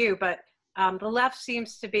different for you, but the left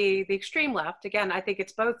seems to be the extreme left. Again, I think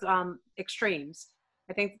it's both extremes.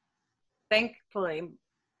 I think, thankfully,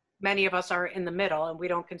 many of us are in the middle, and we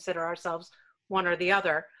don't consider ourselves one or the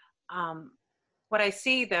other. What I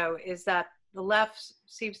see, though, is that the left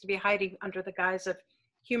seems to be hiding under the guise of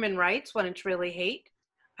human rights when it's really hate.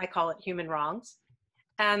 I call it human wrongs.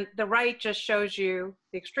 And the right just shows you,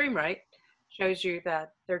 the extreme right, shows you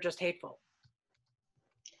that they're just hateful.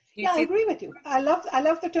 Yeah, I agree with you. I love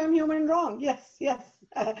the term human wrong. Yes,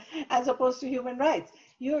 as opposed to human rights.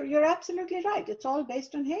 You're absolutely right. It's all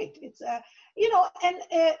based on hate. It's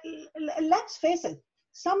let's face it.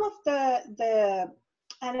 Some of the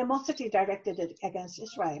animosity directed against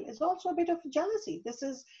Israel is also a bit of jealousy. This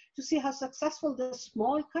is to see how successful this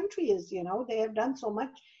small country is. They have done so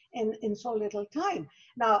much in so little time.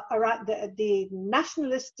 Now, around the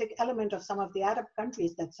nationalistic element of some of the Arab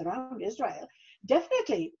countries that surround Israel,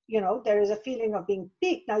 definitely, there is a feeling of being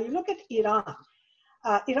peaked. Now, you look at Iran.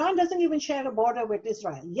 Iran doesn't even share a border with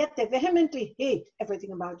Israel, yet they vehemently hate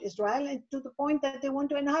everything about Israel, and to the point that they want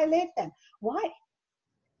to annihilate them. Why?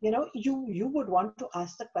 You would want to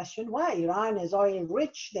ask the question why. Iran is oil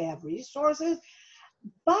rich, they have resources,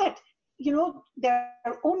 but their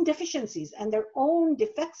own deficiencies and their own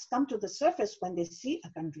defects come to the surface when they see a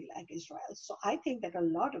country like Israel. So I think that a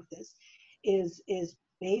lot of this is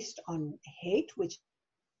based on hate, which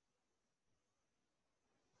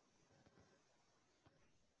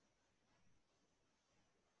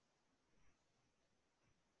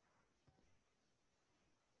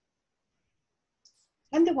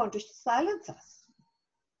and they want to silence us.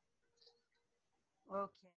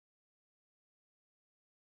 Okay.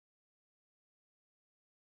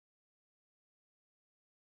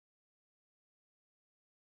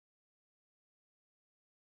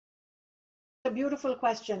 A beautiful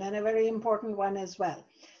question and a very important one as well.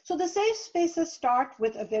 So the safe spaces start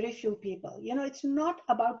with a very few people. It's not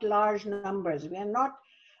about large numbers. We are not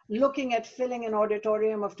looking at filling an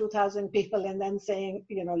auditorium of 2,000 people and then saying,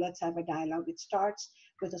 let's have a dialogue. It starts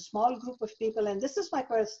with a small group of people. And this is my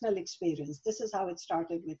personal experience. This is how it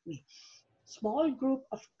started with me. Small group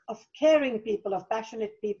of caring people, of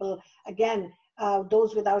passionate people, again,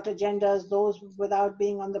 those without agendas, those without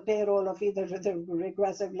being on the payroll of either the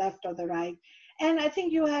regressive left or the right. And I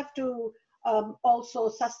think you have to also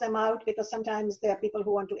suss them out, because sometimes there are people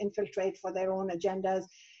who want to infiltrate for their own agendas.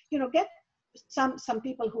 Get some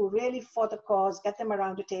people who really for the cause, get them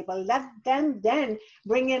around a table, let them then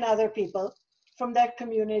bring in other people from their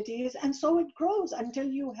communities, and so it grows until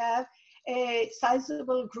you have a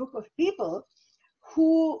sizable group of people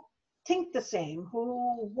who think the same,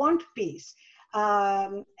 who want peace,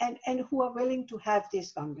 and who are willing to have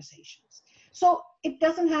these conversations. So it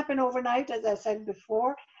doesn't happen overnight, as I said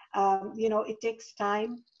before. It takes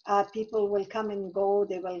time. People will come and go.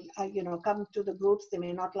 They will, come to the groups. They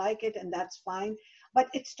may not like it, and that's fine. But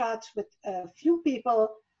it starts with a few people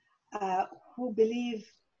who believe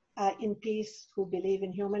in peace, who believe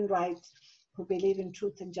in human rights, who believe in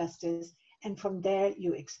truth and justice, and from there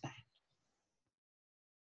you expand.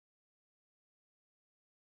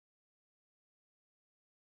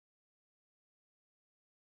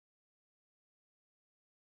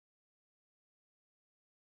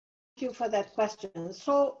 Thank you for that question.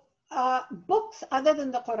 So books other than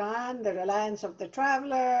the Quran, the Reliance of the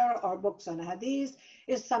Traveler, or books on Hadith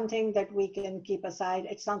is something that we can keep aside.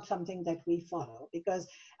 It's not something that we follow, because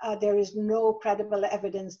there is no credible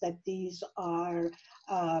evidence that these are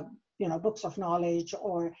books of knowledge,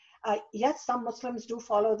 or yes, some Muslims do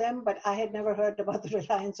follow them, but I had never heard about the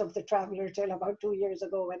Reliance of the Traveler till about 2 years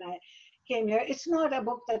ago when I came here. It's not a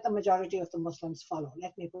book that the majority of the Muslims follow.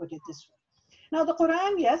 Let me put it this way. Now, the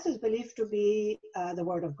Quran, yes, is believed to be the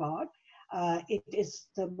word of God. It is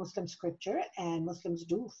the Muslim scripture and Muslims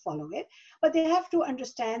do follow it, but they have to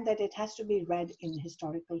understand that it has to be read in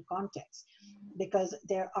historical context, because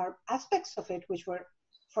there are aspects of it which were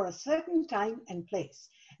for a certain time and place.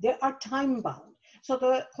 They are time bound. So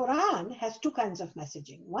the Quran has two kinds of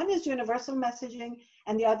messaging. One is universal messaging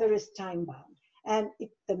and the other is time bound. And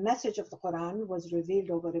the message of the Quran was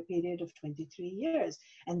revealed over a period of 23 years.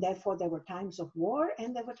 And therefore there were times of war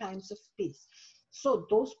and there were times of peace. So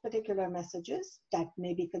those particular messages that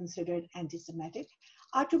may be considered anti-Semitic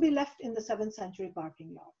are to be left in the 7th century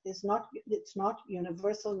parking lot. It's not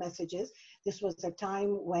universal messages. This was a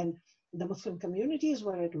time when the Muslim communities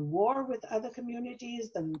were at war with other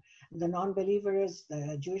communities, the non-believers,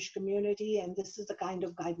 the Jewish community, and this is the kind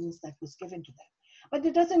of guidance that was given to them. But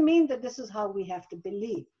it doesn't mean that this is how we have to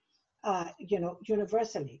believe,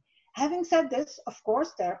 universally. Having said this, of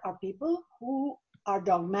course, there are people who are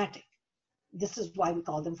dogmatic. This is why we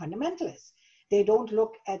call them fundamentalists. They don't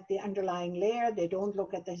look at the underlying layer. They don't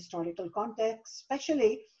look at the historical context,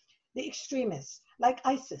 especially the extremists like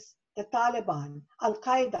ISIS, the Taliban,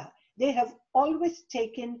 Al-Qaeda. They have always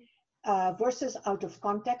taken verses out of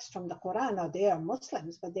context from the Quran. Now, they are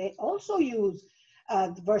Muslims, but they also use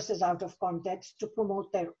the verses out of context to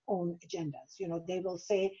promote their own agendas. They will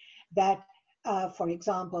say that, for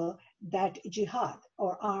example, that jihad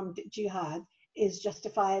or armed jihad is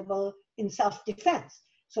justifiable in self-defense.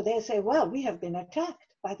 So they say, well, we have been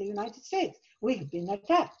attacked by the United States. We have been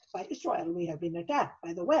attacked by Israel. We have been attacked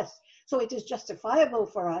by the West. So it is justifiable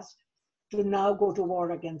for us to now go to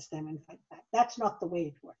war against them and fight back. That's not the way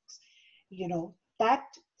it works. That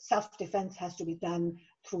self-defense has to be done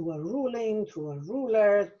through a ruling, through a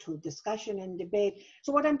ruler, through discussion and debate.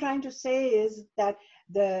 So what I'm trying to say is that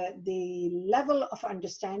the level of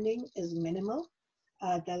understanding is minimal.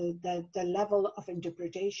 The level of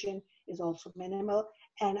interpretation is also minimal.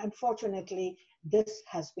 And unfortunately, this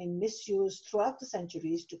has been misused throughout the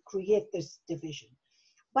centuries to create this division.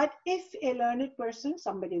 But if a learned person,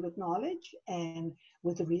 somebody with knowledge and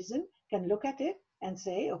with reason, can look at it and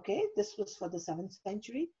say, okay, this was for the 7th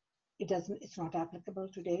century, it's not applicable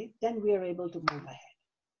today, then we are able to move ahead.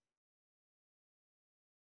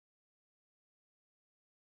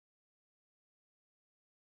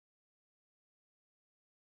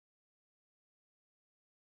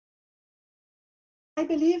 I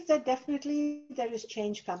believe that definitely there is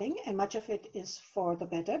change coming, and much of it is for the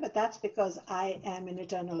better, but that's because I am an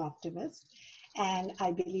eternal optimist and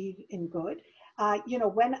I believe in good.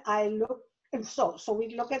 When I look, so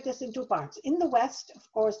we look at this in two parts. In the West,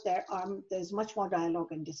 of course, there's much more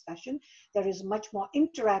dialogue and discussion. There is much more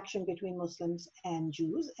interaction between Muslims and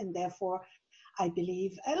Jews, and therefore I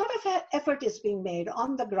believe a lot of effort is being made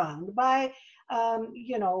on the ground by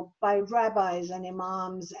rabbis and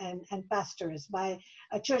imams and pastors, by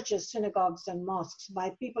churches, synagogues, and mosques, by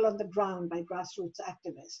people on the ground, by grassroots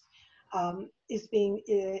activists. Is being,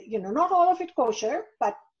 not all of it kosher,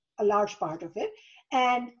 but a large part of it.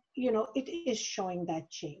 And, it is showing that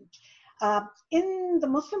change. In the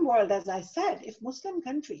Muslim world, as I said, if Muslim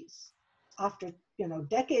countries, after,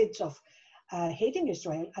 decades of hating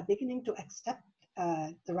Israel, are beginning to accept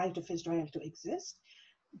the right of Israel to exist,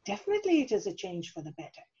 definitely it is a change for the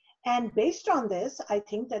better. And based on this, I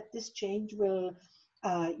think that this change will,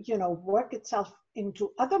 work itself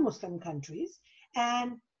into other Muslim countries,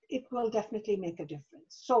 and it will definitely make a difference.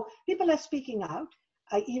 So people are speaking out,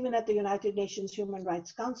 even at the United Nations Human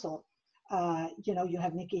Rights Council. You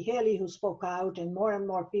have Nikki Haley who spoke out, and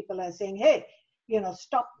more people are saying, hey,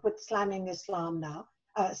 stop with slamming Islam now,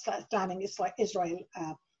 slamming Israel,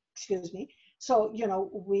 excuse me. So,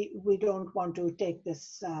 we don't want to take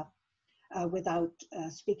this without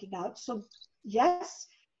speaking out. So yes,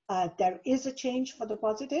 there is a change for the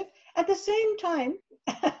positive. At the same time,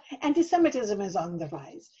 anti-Semitism is on the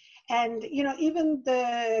rise. And, even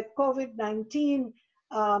the COVID-19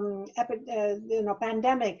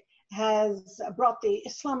 pandemic has brought the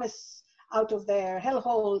Islamists out of their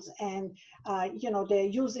hellholes, and they're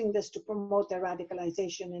using this to promote their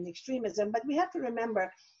radicalization and extremism. But we have to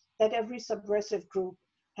remember that every subversive group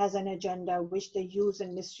has an agenda which they use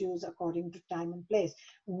and misuse according to time and place.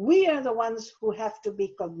 We are the ones who have to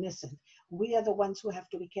be cognizant. We are the ones who have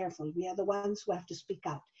to be careful. We are the ones who have to speak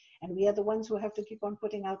out. And we are the ones who have to keep on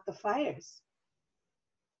putting out the fires.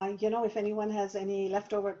 If anyone has any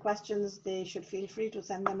leftover questions, they should feel free to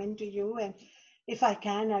send them in to you. And if I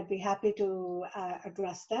can, I'd be happy to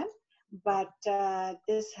address them. But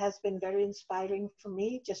this has been very inspiring for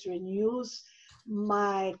me, just renews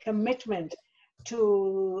my commitment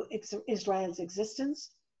to Israel's existence,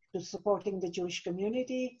 to supporting the Jewish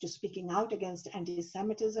community, to speaking out against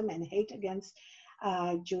anti-Semitism and hate against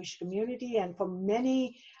Jewish community. And for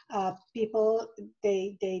many people,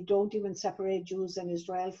 they don't even separate Jews and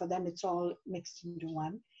Israel. For them, it's all mixed into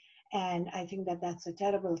one. And I think that that's a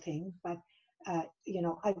terrible thing. But, I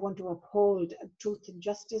want to uphold truth and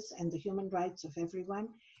justice and the human rights of everyone.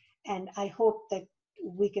 And I hope that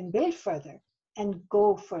we can build further and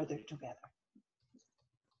go further together.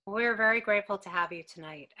 We're very grateful to have you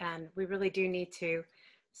tonight, and we really do need to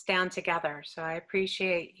stand together. So I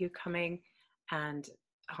appreciate you coming and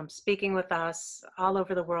speaking with us all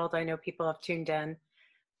over the world. I know people have tuned in.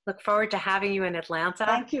 Look forward to having you in Atlanta.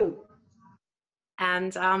 Thank you.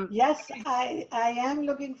 And yes, I am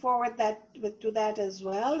looking forward to that as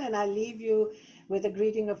well. And I leave you with a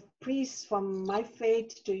greeting of peace from my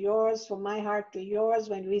faith to yours, from my heart to yours,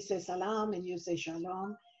 when we say salam and you say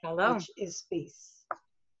shalom, shalom, which is peace.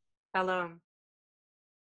 shalom.